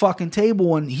the fucking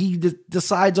table and he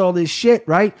decides all this shit,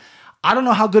 right? I don't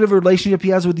know how good of a relationship he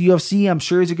has with the UFC. I'm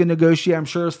sure he's a good negotiator. I'm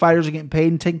sure his fighters are getting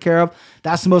paid and taken care of.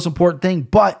 That's the most important thing.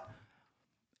 But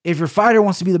if your fighter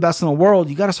wants to be the best in the world,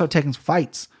 you got to start taking some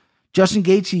fights. Justin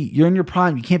Gaethje, you're in your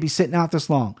prime. You can't be sitting out this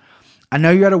long. I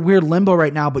know you're at a weird limbo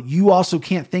right now, but you also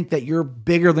can't think that you're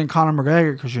bigger than Conor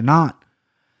McGregor because you're not.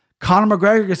 Conor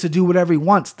McGregor gets to do whatever he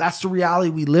wants. That's the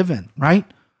reality we live in, right?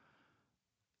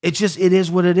 It is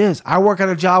what it is. I work at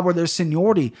a job where there's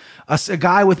seniority. A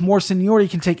guy with more seniority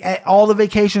can take all the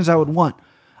vacations I would want.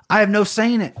 I have no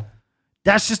say in it.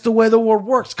 That's just the way the world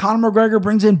works. Conor McGregor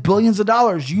brings in billions of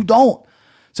dollars. You don't.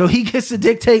 So he gets to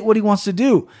dictate what he wants to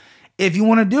do. If you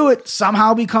want to do it,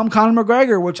 somehow become Conor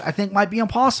McGregor, which I think might be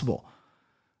impossible.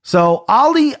 So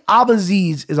Ali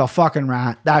Abaziz is a fucking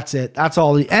rat. That's it. That's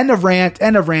all. The end of rant.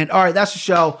 All right, that's the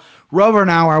show. We're over an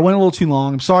hour. I went a little too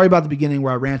long. I'm sorry about the beginning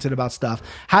where I ranted about stuff.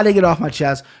 How to get off my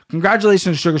chest.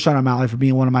 Congratulations to Sugar Sean O'Malley for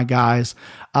being one of my guys.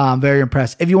 I'm very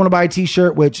impressed. If you want to buy a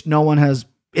t-shirt, which no one has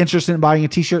interested in buying a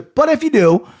t-shirt, but if you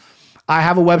do, I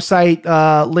have a website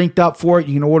linked up for it.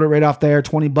 You can order it right off there,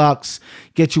 $20.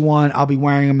 Get you one. I'll be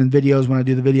wearing them in videos when I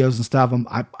do the videos and stuff.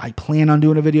 I plan on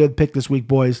doing a video pick this week,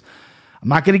 boys. I'm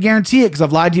not going to guarantee it because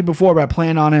I've lied to you before, but I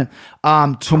plan on it.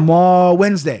 Tomorrow,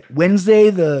 Wednesday,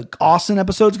 the Austin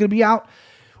episode is going to be out.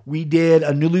 we did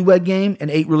a newlywed game and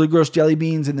ate really gross jelly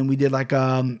beans, and then we did like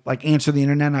answer the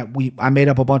internet. I made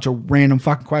up a bunch of random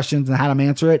fucking questions and had them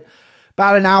answer it.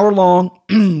 About an hour long.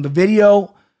 The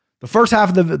video, the first half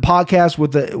of the podcast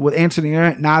with answer the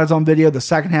internet, not is on video. The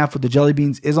second half with the jelly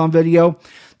beans is on video.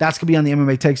 That's gonna be on the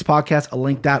MMA Takes podcast. I'll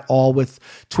link that all with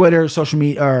Twitter, social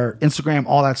media, or Instagram,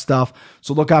 all that stuff.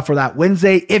 So look out for that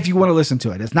Wednesday if you want to listen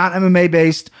to it. It's not MMA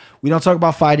based. We don't talk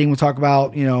about fighting. We talk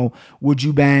about, would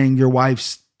you bang your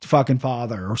wife's fucking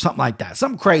father or something like that.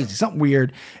 Something crazy, something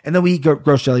weird. And then we eat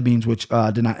gross jelly beans, which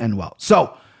did not end well.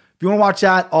 So if you want to watch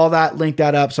that, all that, link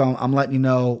that up. So I'm letting you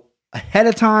know ahead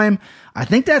of time. I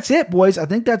think that's it, boys. I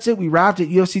think that's it. We wrapped it.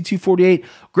 UFC 248.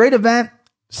 Great event.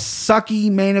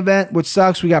 Sucky main event, which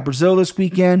sucks. We got Brazil this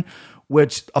weekend,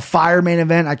 which a fire main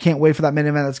event. I can't wait for that main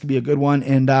event. That's going to be a good one.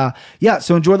 And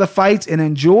so enjoy the fights and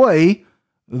enjoy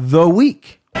the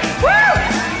week. Woo!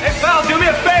 Hey, pal, do me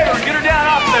a favor. Get her down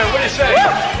off there. What do you say? Woo!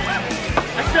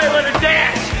 I say let her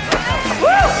dance.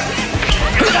 Woo!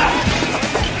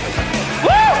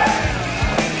 Woo!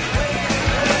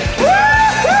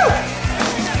 Woo!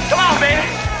 Come on, baby.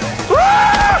 Woo!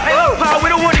 Hey, look, pal, we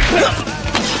don't want you.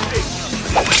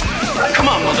 Come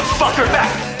on, motherfucker,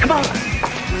 back. Come on.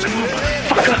 Come on,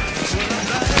 motherfucker.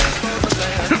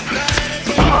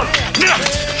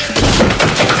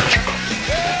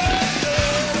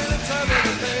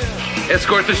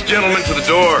 Escort this gentleman to the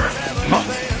door. Come on.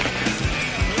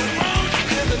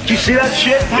 Do you see that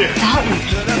shit? Yeah.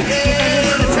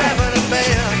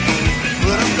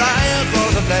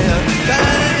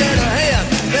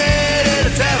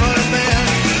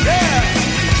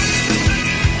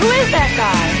 Who is that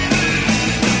guy?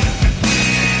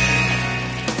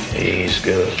 He's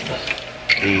good.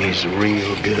 He's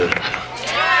real good.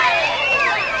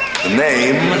 The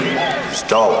name is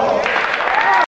Dalton.